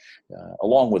memories,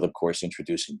 along with, of course,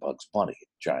 introducing Bugs Bunny at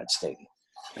Giant Stadium.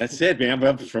 That's it, man.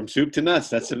 Well, from soup to nuts.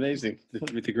 That's amazing.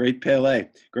 With the great Pele.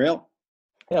 Grayle?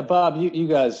 Yeah, Bob, you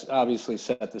guys obviously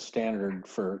set the standard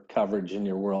for coverage in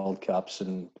your World Cups,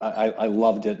 and I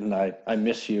loved it, and I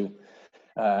miss you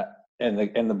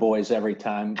and the boys every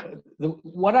time.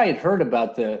 What I had heard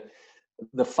about the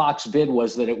Fox bid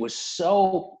was that it was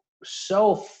so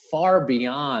far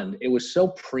beyond, it was so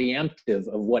preemptive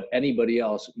of what anybody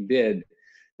else bid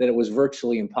that it was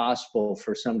virtually impossible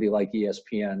for somebody like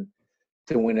ESPN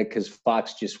to win it, because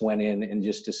Fox just went in and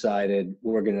just decided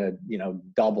we're going to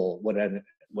double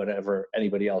whatever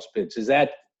anybody else bids. Is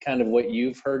that kind of what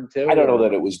you've heard too? I don't know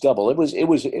that it was double. It was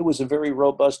a very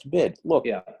robust bid. Look,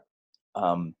 yeah.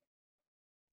 And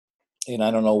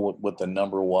I don't know what the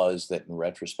number was that in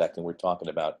retrospect, and we're talking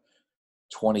about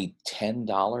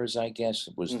 $2010, I guess,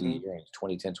 was the year,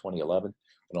 2010, 2011,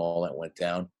 when all that went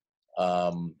down.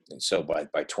 And so by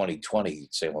 2020,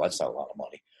 you'd say, well, that's not a lot of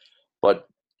money. But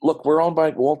look, we're owned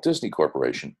by Walt Disney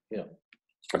Corporation, a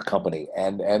company.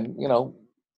 And I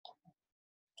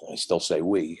still say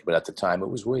we, but at the time it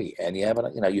was we. And you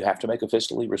have to make a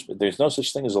fiscally, there's no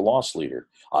such thing as a loss leader,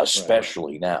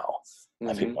 especially now.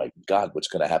 I mean, my God, what's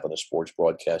going to happen to sports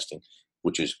broadcasting,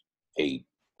 which is a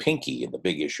pinky in the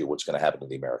big issue, what's going to happen to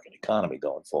the American economy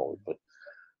going forward. But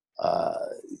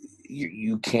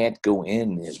you can't go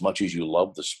in, as much as you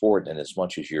love the sport and as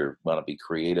much as you're going to be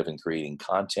creative in creating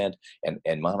content and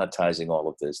monetizing all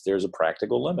of this, there's a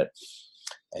practical limit.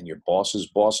 And your boss's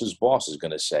boss is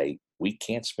going to say, we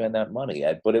can't spend that money.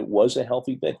 But it was a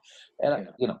healthy bid. And,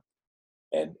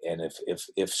 and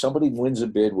if somebody wins a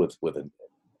bid with an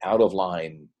out of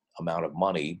line amount of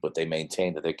money, but they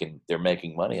maintain that they're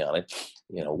making money on it,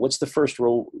 what's the first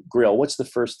rule, Grayle? What's the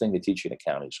first thing they teach you in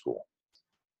accounting school?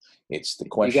 It's the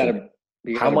question,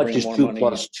 how much is 2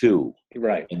 plus 2?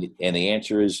 Right. And the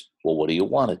answer is, well, what do you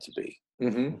want it to be?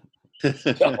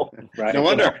 Right. No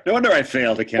wonder I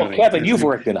failed accounting. Well, Kevin, you've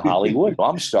worked in Hollywood.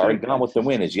 Well, I'm sorry, Gone with the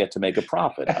Wind is yet to make a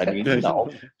profit. I mean,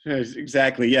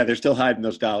 Exactly. Yeah, they're still hiding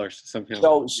those dollars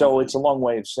somehow. So it's a long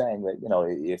way of saying that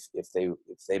if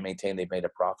they maintain they've made a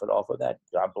profit off of that,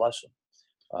 God bless them.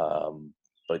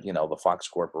 But the Fox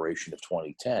Corporation of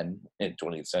 2010 and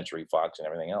 20th Century Fox and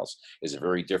everything else is a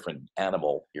very different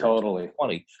animal here. Totally. In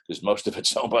 2020, because most of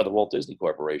it's owned by the Walt Disney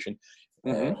Corporation.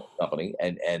 Company,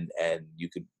 and you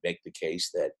could make the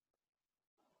case that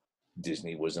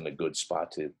Disney was in a good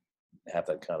spot to have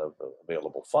that kind of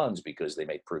available funds because they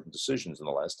made prudent decisions in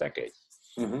the last decade.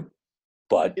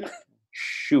 But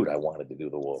shoot, I wanted to do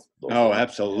those Oh,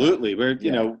 absolutely. We're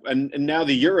you know, and now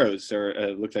the Euros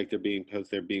are looks like they're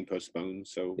being postponed.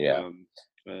 So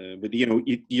but you know,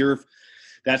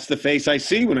 that's the face I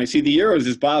see when I see the Euros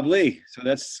is Bob Ley. So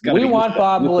that's we want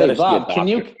Bob Ley. Bob, can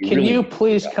you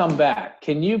please come back?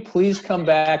 Can you please come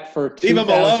back for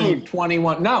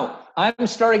 2021? No, I'm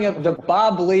starting the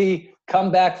Bob Ley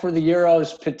come back for the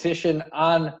Euros petition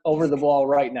on Over the Ball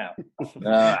right now.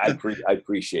 I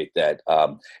appreciate that.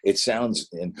 It sounds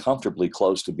uncomfortably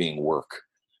close to being work.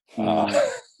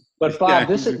 But Bob,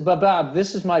 this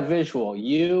is my visual.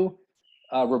 You,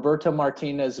 Roberto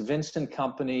Martinez, Vincent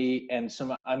Company, and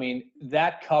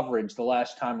that coverage the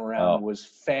last time around was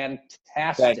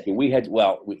fantastic. Thank you. We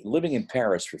living in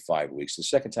Paris for 5 weeks. The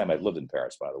second time I've lived in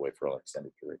Paris, by the way, for an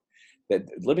extended period. That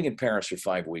living in Paris for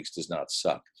 5 weeks does not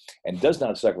suck, and does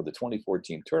not suck with the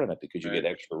 2014 tournament because you get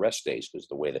extra rest days because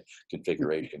the way the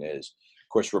configuration is. Of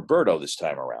course, Roberto this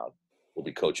time around will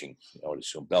be coaching. I would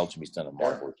assume Belgium. He's done a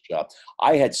marvelous job.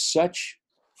 I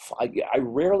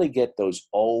rarely get those.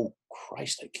 Oh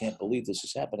Christ! I can't believe this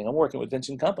is happening. I'm working with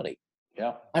Vincent Company.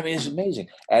 Yeah, I mean it's amazing,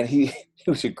 and he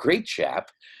was a great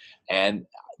chap, and.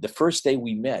 The first day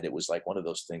we met, it was like one of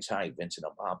those things. Hi, Vincent,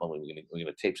 I'm Bob. We're going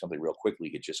to tape something real quickly.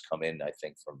 He had just come in, I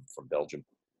think, from Belgium.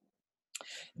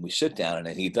 And we sit down,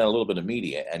 and he'd done a little bit of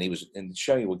media, and he was, and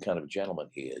show you what kind of a gentleman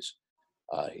he is.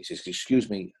 He says, "Excuse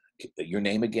me, your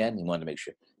name again?" He wanted to make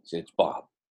sure. He said, "It's Bob,"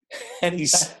 and he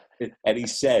says,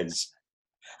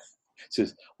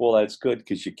 "Well, that's good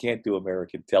because you can't do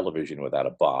American television without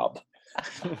a Bob."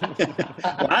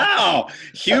 Wow,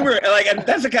 humor! And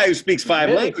that's a guy who speaks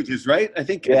 5 languages, right? I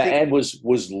think. And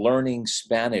was learning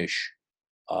Spanish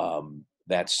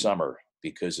that summer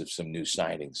because of some new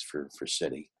signings for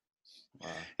City.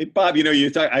 Hey, Bob,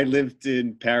 I lived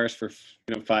in Paris for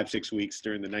 5-6 weeks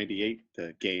during the '98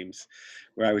 games,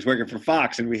 where I was working for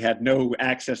Fox, and we had no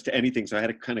access to anything, so I had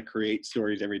to kind of create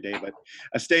stories every day. But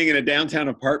I was staying in a downtown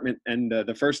apartment, and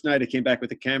the first night I came back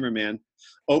with a cameraman,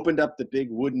 opened up the big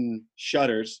wooden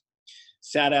shutters,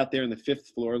 sat out there on the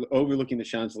 5th floor overlooking the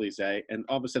Champs-Elysees, and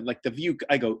all of a sudden, like the view,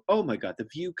 I go, oh my God, the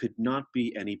view could not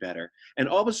be any better. And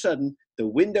all of a sudden, the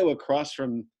window across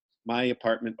from my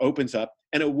apartment opens up,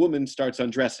 and a woman starts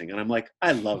undressing. And I'm like,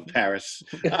 I love Paris.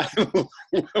 I love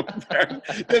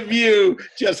Paris. The view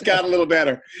just got a little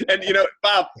better. And,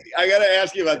 Bob, I got to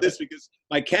ask you about this because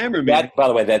my cameraman. By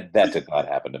the way, that did not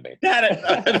happen to me.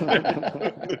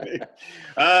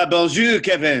 Bonjour,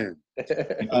 Kevin.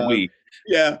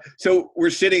 Yeah. So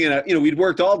we're sitting in we'd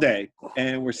worked all day,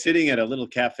 and we're sitting at a little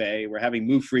cafe. We're having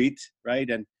moufrit, right?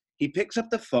 And he picks up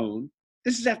the phone.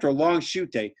 This is after a long shoot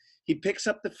day. He picks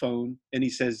up the phone and he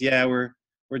says, "Yeah, we're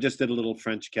just at a little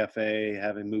French cafe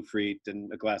having moufrit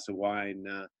and a glass of wine."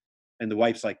 And the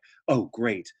wife's like, "Oh,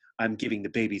 great! I'm giving the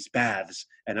babies baths,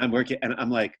 and I'm working." And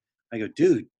I'm like, I go,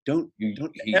 "Dude, don't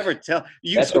ever tell."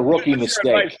 That's a rookie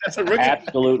mistake. That's a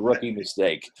absolute rookie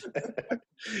mistake.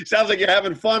 Sounds like you're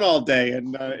having fun all day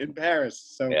in Paris.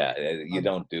 So yeah, you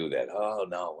don't do that. Oh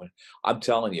no, I'm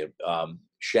telling you.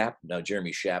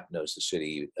 Jeremy Schaap knows the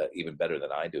city even better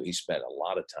than I do. He spent a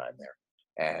lot of time there,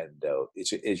 and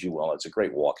it's a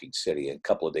great walking city. In a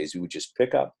couple of days, we would just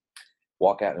pick up,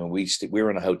 walk out, and we were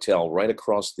in a hotel right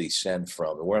across the Seine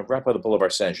we're right by the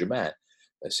Boulevard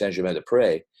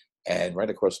Saint-Germain-des-Prés, and right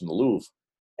across from the Louvre,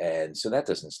 and so that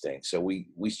doesn't stink. So we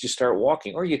just start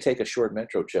walking, or you take a short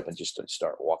metro trip and just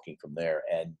start walking from there,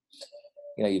 and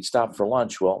you'd stop for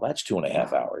lunch. Well, that's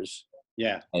 2.5 hours.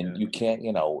 Yeah. And you can't,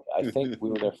 I think we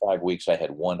were there 5 weeks. I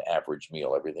had one average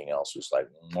meal. Everything else was like,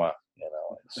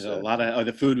 It's, a lot of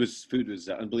the food was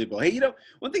unbelievable. Hey,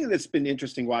 one thing that's been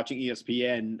interesting watching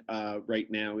ESPN right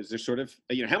now is there's sort of,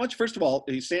 how much, first of all,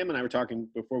 Sam and I were talking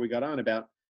before we got on about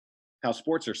how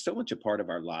sports are so much a part of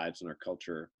our lives and our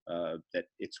culture that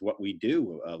it's what we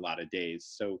do a lot of days.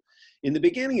 So in the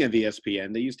beginning of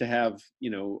ESPN, they used to have,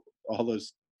 all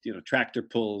those, tractor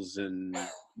pulls and,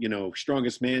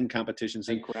 strongest man competitions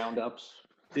and roundups.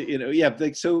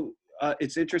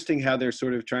 It's interesting how they're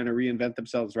sort of trying to reinvent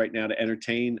themselves right now to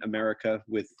entertain America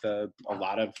with a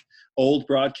lot of old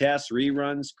broadcasts,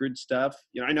 reruns, good stuff.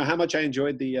 I know how much I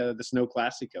enjoyed the Snow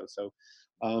Classico, so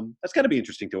that's got to be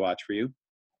interesting to watch for you.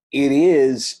 It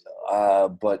is,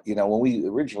 but when we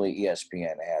originally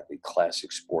ESPN had the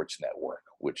Classic Sports Network,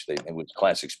 which it was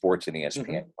Classic Sports and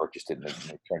ESPN purchased it and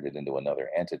they turned it into another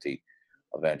entity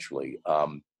eventually.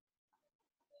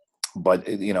 But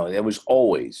it was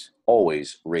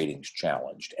always ratings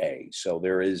challenged. So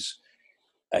there is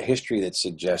a history that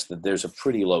suggests that there's a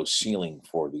pretty low ceiling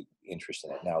for the interest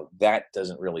in it. Now that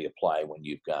doesn't really apply when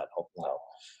you've got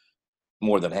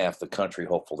more than half the country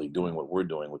hopefully doing what we're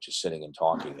doing, which is sitting and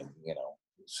talking and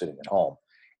sitting at home.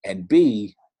 And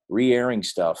B, re-airing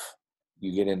stuff,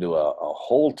 you get into a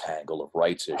whole tangle of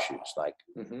rights issues. Like,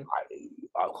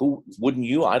 who wouldn't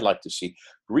you? I'd like to see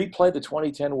replay the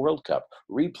 2010 World Cup,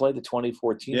 replay the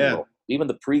 2014 World Cup, even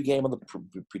the pregame and the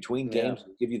between games.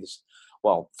 Give you this.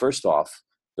 Well, first off,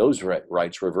 those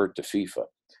rights revert to FIFA,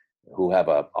 who have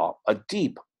a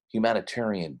deep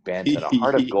humanitarian bent and a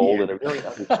heart of gold and a really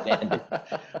understanding.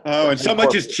 And so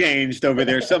much has changed over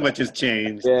there. So much has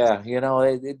changed. Yeah,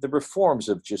 the reforms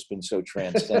have just been so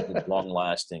transcendent,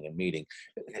 long-lasting, and meeting.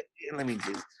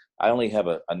 I only have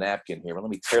a napkin here, but let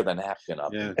me tear the napkin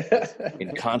up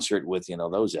in concert with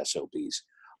those SOBs.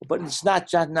 But it's not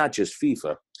just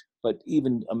FIFA, but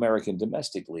even American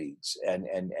domestic leagues and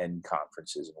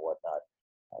conferences and whatnot.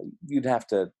 You'd have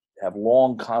to have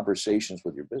long conversations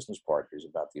with your business partners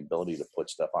about the ability to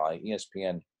put stuff on.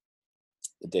 ESPN,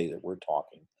 the day that we're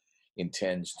talking,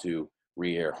 intends to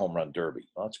re-air Home Run Derby.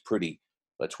 Well,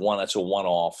 that's a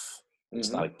one-off. It's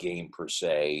not a game per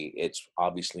se. It's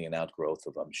obviously an outgrowth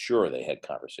of, I'm sure they had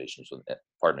conversations with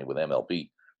MLB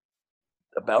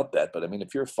about that. But I mean,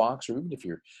 if you're Fox, or even if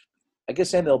I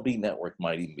guess MLB Network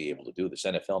might even be able to do this.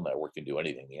 NFL Network can do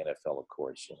anything. The NFL, of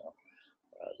course,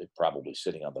 they're probably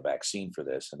sitting on the vaccine for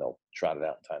this, and they'll trot it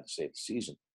out in time to save the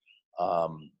season.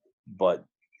 But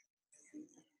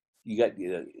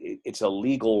it's a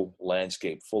legal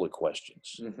landscape full of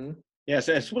questions. Yes,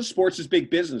 that's what sports is big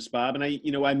business, Bob. And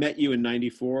I met you in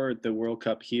 '94 at the World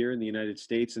Cup here in the United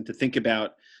States. And to think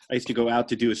about, I used to go out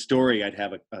to do a story. I'd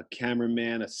have a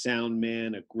cameraman, a sound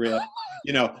man, a grill,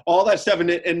 all that stuff.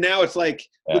 And now it's like,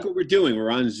 look what we're doing.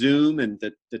 We're on Zoom, and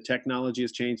the technology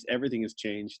has changed. Everything has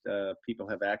changed. People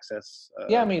have access.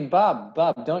 I mean, Bob,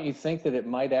 don't you think that it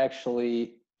might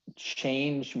actually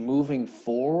change moving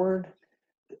forward?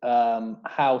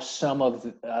 How some of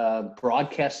the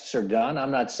broadcasts are done.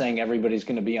 I'm not saying everybody's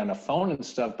going to be on a phone and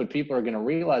stuff, but people are going to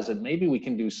realize that maybe we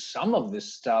can do some of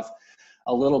this stuff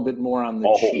a little bit more on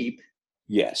the cheap.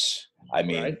 Yes. I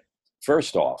mean,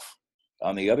 First off,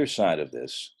 on the other side of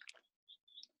this,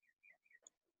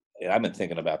 and I've been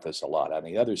thinking about this a lot, on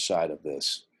the other side of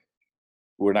this,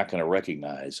 we're not going to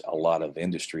recognize a lot of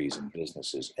industries and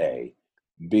businesses, A.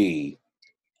 B,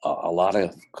 a lot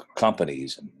of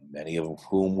companies, many of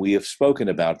whom we have spoken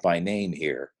about by name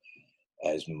here,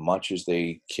 as much as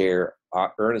they care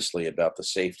earnestly about the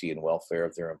safety and welfare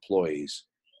of their employees,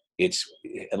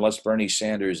 unless Bernie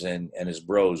Sanders and his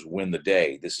bros win the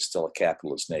day, this is still a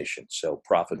capitalist nation. So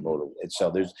profit motive. And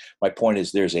so my point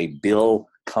is, there's a bill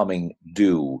coming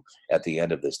due at the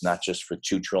end of this, not just for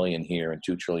 $2 trillion here and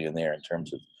 $2 trillion there in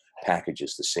terms of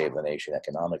packages to save the nation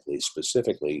economically,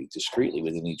 specifically, discreetly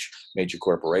within each major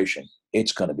corporation.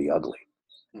 It's going to be ugly.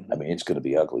 I mean, it's going to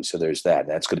be ugly. So there's that.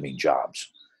 That's going to mean jobs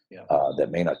that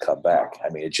may not come back. I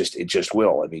mean, it just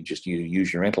will. I mean, just you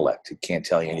use your intellect. It can't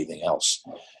tell you anything else.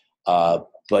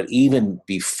 But even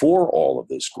before all of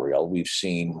this, Grayle, we've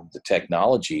seen the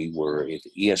technology where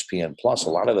ESPN Plus, a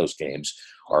lot of those games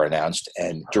are announced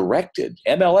and directed.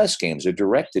 MLS games are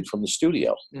directed from the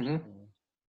studio.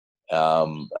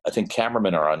 I think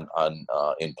cameramen are on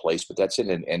in place, but that's it.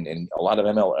 And a lot of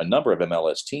a number of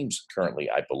MLS teams currently,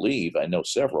 I believe, I know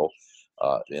several,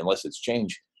 unless it's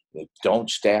changed, they don't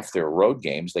staff their road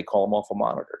games. They call them off a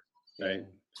monitor. Right.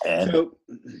 And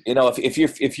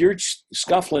if you're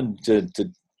scuffling to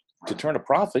turn a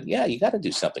profit, you got to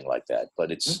do something like that. But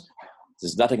there's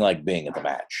nothing like being at the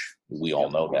match. We all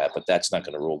know that, but that's not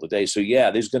going to rule the day. So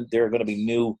there are going to be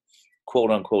new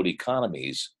quote unquote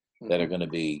economies that are going to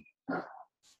be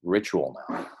ritual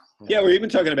now. Yeah, we're even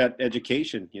talking about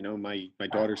education. My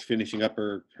daughter's finishing up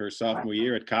her sophomore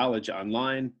year at college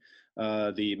online.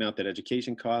 The amount that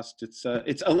education costs, it's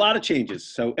a lot of changes.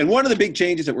 So, and one of the big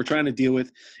changes that we're trying to deal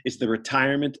with is the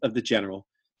retirement of the general,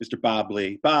 Mr. Bob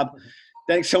Ley. Bob,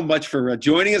 thanks so much for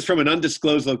joining us from an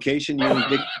undisclosed location.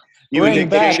 Bring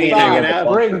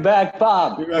back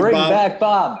Bob.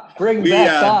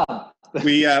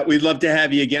 We'd love to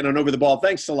have you again on Over the Ball.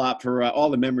 Thanks a lot for all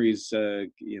the memories,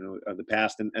 of the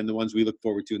past and the ones we look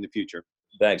forward to in the future.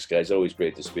 Thanks, guys. Always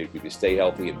great to speak with you. Stay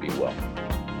healthy and be well.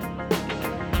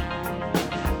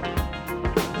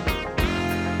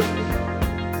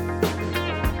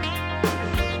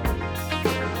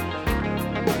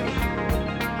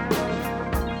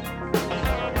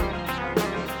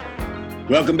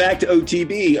 Welcome back to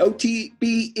OTB.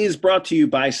 OTB is brought to you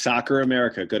by Soccer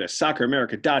America. Go to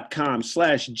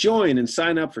socceramerica.com/join and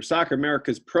sign up for Soccer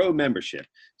America's Pro membership.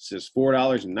 This is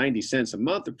 $4.90 a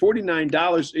month or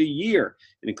 $49 a year.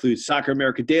 It includes Soccer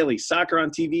America Daily, Soccer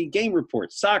on TV, Game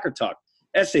Reports, Soccer Talk,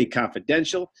 Essay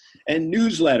Confidential, and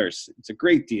newsletters. It's a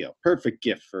great deal. Perfect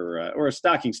gift for or a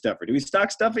stocking stuffer. Do we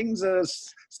stock stuffings?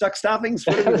 Stuck stuffings?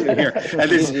 What do we do here? And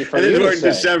this we're in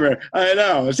December. I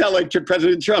know. It sounds like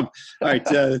President Trump. All right.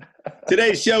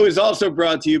 Today's show is also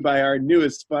brought to you by our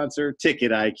newest sponsor,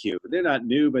 Ticket IQ. They're not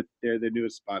new, but they're the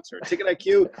newest sponsor. Ticket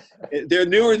IQ, they're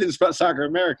newer than Soccer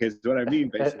America is what I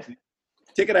mean, basically.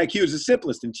 Ticket IQ is the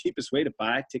simplest and cheapest way to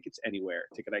buy tickets anywhere.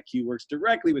 Ticket IQ works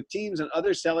directly with teams and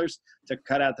other sellers to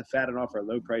cut out the fat and offer a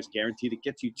low price guarantee that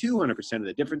gets you 200% of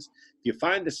the difference if you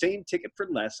find the same ticket for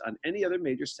less on any other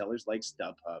major sellers like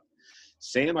StubHub.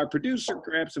 Sam, our producer,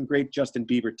 grabbed some great Justin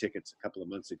Bieber tickets a couple of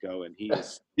months ago, and he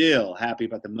is still happy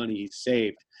about the money he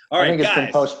saved. All right,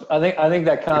 guys. I think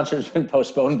that concert's been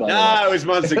postponed by No, it was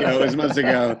months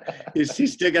ago.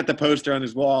 He's still got the poster on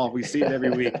his wall. We see it every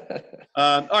week.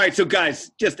 All right, so guys,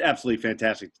 just absolutely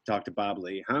fantastic to talk to Bob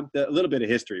Ley. A little bit of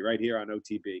history right here on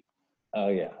OTB. Oh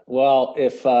yeah. Well,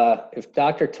 if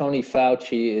Dr. Tony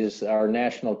Fauci is our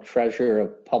national treasure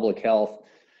of public health,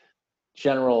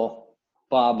 General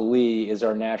Bob Ley is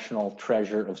our national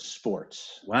treasure of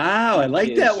sports. Wow, I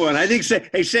like that one.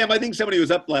 Hey Sam, I think somebody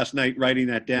was up last night writing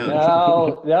that down.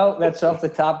 No, that's off the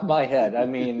top of my head. I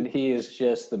mean, he is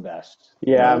just the best.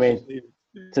 Yeah, I mean,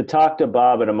 to talk to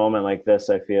Bob at a moment like this,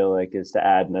 I feel like is to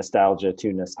add nostalgia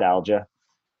to nostalgia.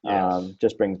 Yes.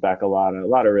 Just brings back a lot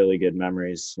of really good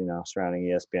memories, surrounding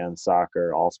ESPN,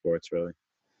 soccer, all sports, really.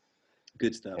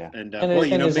 Good stuff. Yeah.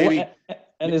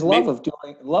 And his love of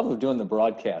doing the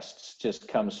broadcasts just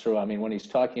comes through. I mean, when he's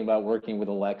talking about working with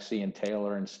Alexi and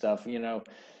Taylor and stuff,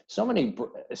 so many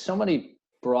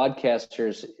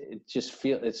broadcasters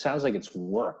it sounds like it's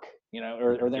work,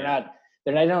 or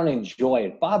they don't enjoy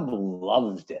it. Bob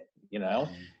loved it, You know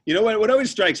what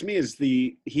always strikes me is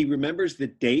he remembers the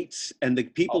dates and the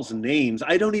people's names.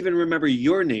 I don't even remember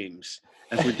your names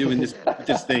as we're doing this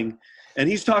thing. And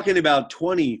he's talking about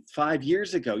 25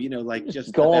 years ago, like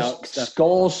just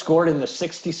goals scored in the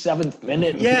 67th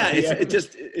minute. Yeah,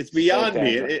 it's beyond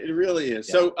me. It really is.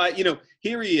 Yeah. So,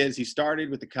 here he is. He started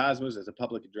with the Cosmos as a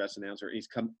public address announcer. He's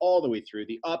come all the way through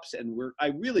the ups, and I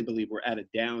really believe we're at a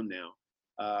down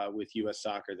now with U.S.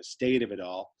 soccer, the state of it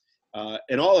all.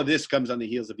 And all of this comes on the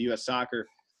heels of U.S. soccer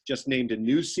just named a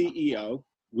new CEO,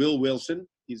 Will Wilson.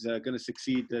 He's going to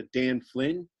succeed Dan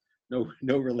Flynn.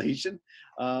 No relation.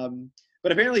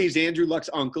 But apparently he's Andrew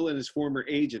Luck's uncle and his former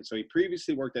agent. So he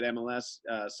previously worked at MLS,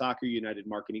 Soccer United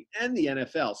Marketing, and the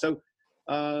NFL. So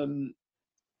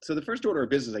the first order of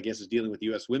business, I guess, is dealing with the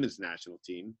U.S. women's national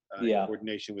team in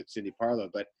coordination with Cindy Parlow.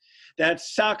 But that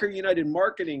Soccer United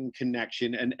Marketing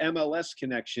connection and MLS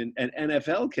connection and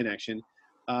NFL connection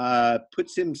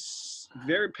puts him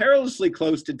very perilously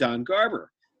close to Don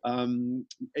Garber. Are they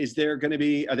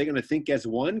going to think as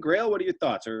one? Grayle, what are your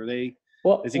thoughts? Or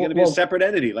is he going to be a separate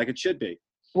entity like it should be?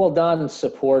 Well, Don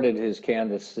supported his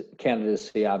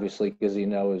candidacy, obviously, because he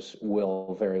knows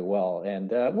Will very well.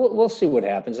 And we'll see what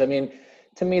happens. I mean,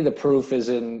 to me, the proof is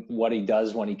in what he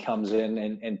does when he comes in.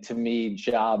 And to me,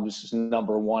 jobs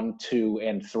number 1, 2,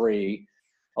 and 3,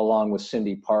 along with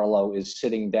Cindy Parlow, is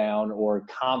sitting down or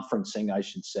conferencing, I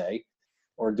should say,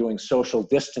 or doing social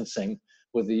distancing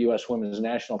with the U.S. women's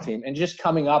national team and just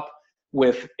coming up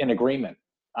with an agreement.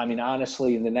 I mean,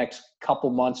 honestly, in the next couple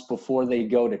months before they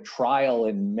go to trial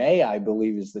in May, I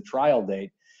believe is the trial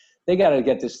date, they got to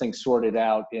get this thing sorted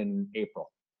out in April.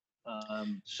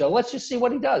 So let's just see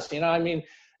what he does. I mean,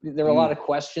 there are a lot of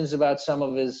questions about some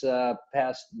of his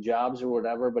past jobs or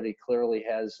whatever, but he clearly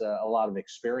has a lot of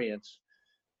experience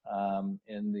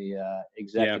in the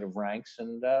executive ranks.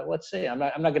 And let's see. I'm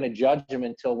not going to judge him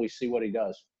until we see what he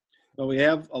does. Well, we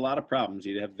have a lot of problems.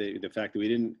 You have the fact that we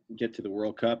didn't get to the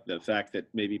World Cup, the fact that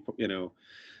maybe,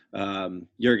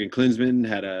 Jurgen Klinsmann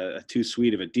had a too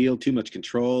sweet of a deal, too much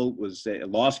control,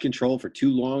 lost control for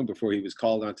too long before he was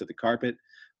called onto the carpet.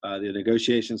 The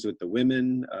negotiations with the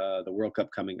women, the World Cup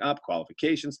coming up,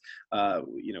 qualifications.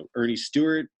 Ernie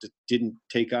Stewart didn't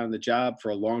take on the job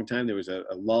for a long time. There was a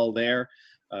lull there.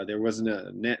 There wasn't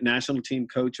a national team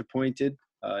coach appointed.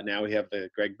 Now we have the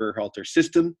Greg Berhalter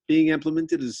system being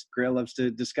implemented, as Grayle loves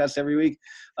to discuss every week.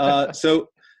 So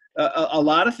a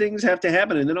lot of things have to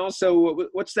happen. And then also,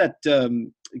 what's that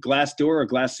glass door or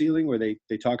glass ceiling where they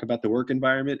talk about the work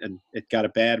environment, and it got a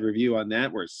bad review on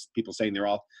that, where people saying they're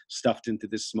all stuffed into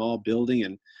this small building.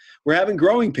 And we're having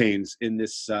growing pains in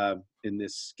this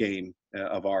game.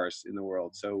 of ours in the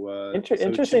world. So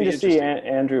interesting to see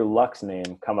Andrew Luck's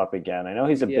name come up again. I know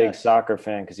he's a big soccer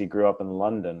fan because he grew up in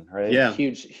London, right? Yeah,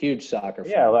 huge soccer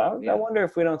fan. Yeah, I wonder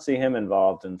if we don't see him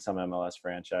involved in some MLS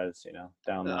franchise,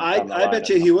 down the I line bet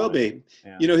you he will be.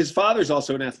 Yeah. His father's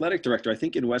also an athletic director, I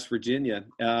think, in West Virginia.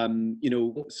 Sam.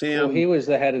 Well, he was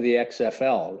the head of the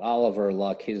XFL. Oliver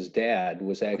Luck, his dad,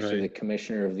 was actually the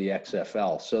commissioner of the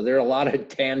XFL. So there are a lot of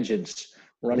tangents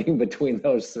running between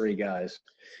those three guys.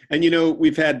 And,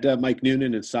 we've had Mike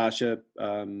Noonan and Sasha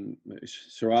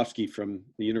Swarovski from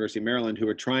the University of Maryland who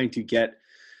are trying to get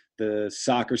the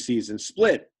soccer season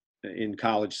split in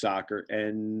college soccer.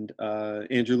 And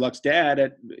Andrew Luck's dad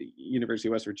at University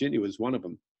of West Virginia was one of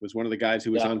them, was one of the guys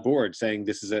who was on board saying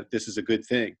this is a good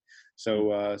thing.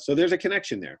 So there's a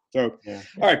connection there. So,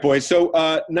 all right, boys. So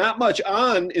not much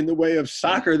on in the way of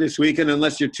soccer this weekend,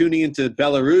 unless you're tuning into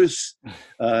Belarus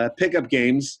pickup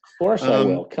games. Of course I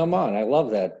will. Come on. I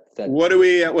love that. What are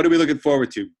we looking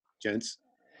forward to, gents?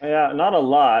 Yeah, not a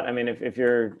lot. I mean, if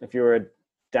you're a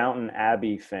Downton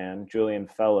Abbey fan, Julian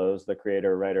Fellows, the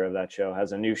creator writer of that show,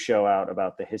 has a new show out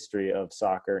about the history of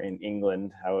soccer in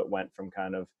England, how it went from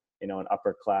kind of an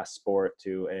upper class sport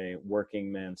to a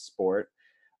working man sport.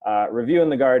 Review in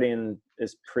The Guardian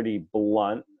is pretty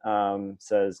blunt.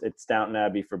 Says it's Downton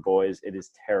Abbey for boys. It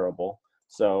is terrible.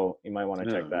 So you might want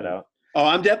to check that out. Oh,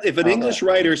 I'm definitely. If an English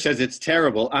writer says it's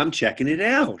terrible, I'm checking it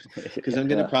out because I'm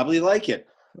going to probably like it.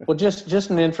 Well, just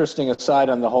an interesting aside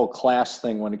on the whole class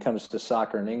thing when it comes to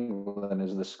soccer in England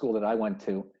is the school that I went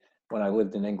to when I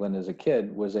lived in England as a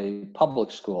kid was a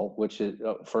public school, which is,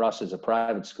 for us is a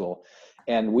private school.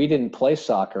 And we didn't play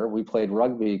soccer. We played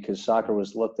rugby because soccer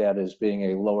was looked at as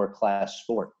being a lower class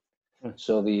sport.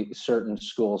 So the certain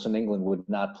schools in England would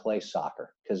not play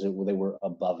soccer because they were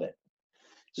above it.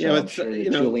 So I'm sure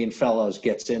Julian Fellows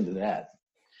gets into that.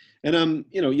 And,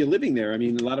 you're living there. I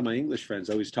mean, a lot of my English friends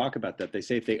always talk about that. They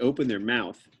say if they open their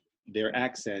mouth, their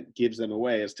accent gives them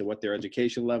away as to what their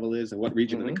education level is and what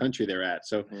region of the country they're at.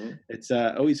 So it's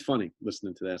always funny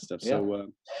listening to that stuff. Yeah.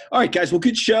 So, all right, guys. Well,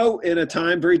 good show in a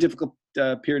very difficult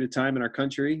period of time in our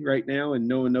country right now. And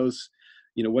no one knows,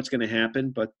 what's going to happen.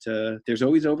 But there's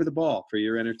always Over the Ball for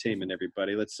your entertainment,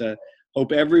 everybody. Let's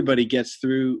hope everybody gets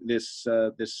through this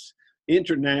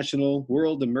international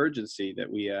world emergency that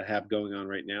we have going on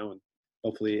right now. And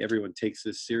hopefully everyone takes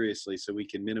this seriously so we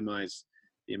can minimize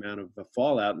the amount of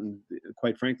fallout and,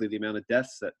 quite frankly, the amount of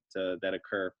deaths that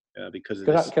occur because of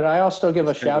this. Could I also give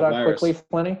a shout out quickly,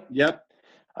 Flinny? Yep.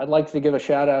 I'd like to give a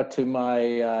shout out to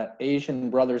my Asian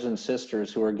brothers and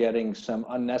sisters who are getting some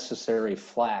unnecessary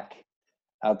flack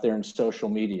out there in social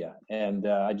media. And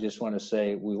I just want to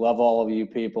say we love all of you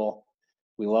people.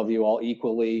 We love you all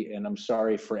equally, and I'm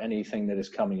sorry for anything that is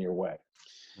coming your way.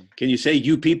 Can you say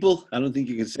you people? I don't think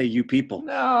you can say you people.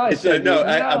 No, I'm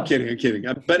kidding. I'm kidding.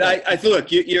 But I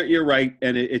look, you're right,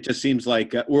 and it just seems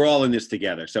like we're all in this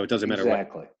together. So it doesn't matter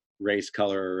what race,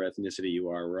 color, or ethnicity you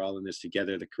are. We're all in this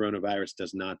together. The coronavirus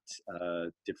does not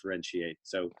differentiate.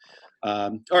 So,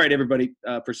 all right, everybody.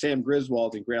 For Sam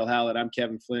Griswold and Grayle Hallett, I'm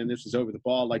Kevin Flynn. This is Over the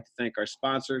Ball. I'd like to thank our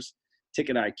sponsors,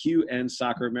 Ticket IQ and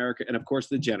Soccer America, and of course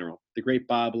the General, the great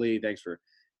Bob Ley. Thanks for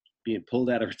being pulled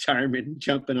out of retirement and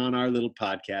jumping on our little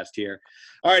podcast here.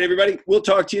 All right, everybody, we'll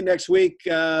talk to you next week.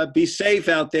 Be safe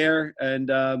out there, and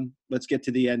let's get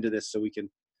to the end of this so we can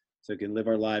live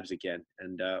our lives again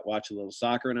and watch a little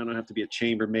soccer. And I don't have to be a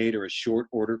chambermaid or a short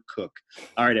order cook.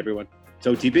 All right, everyone, it's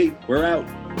OTB. We're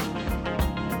out.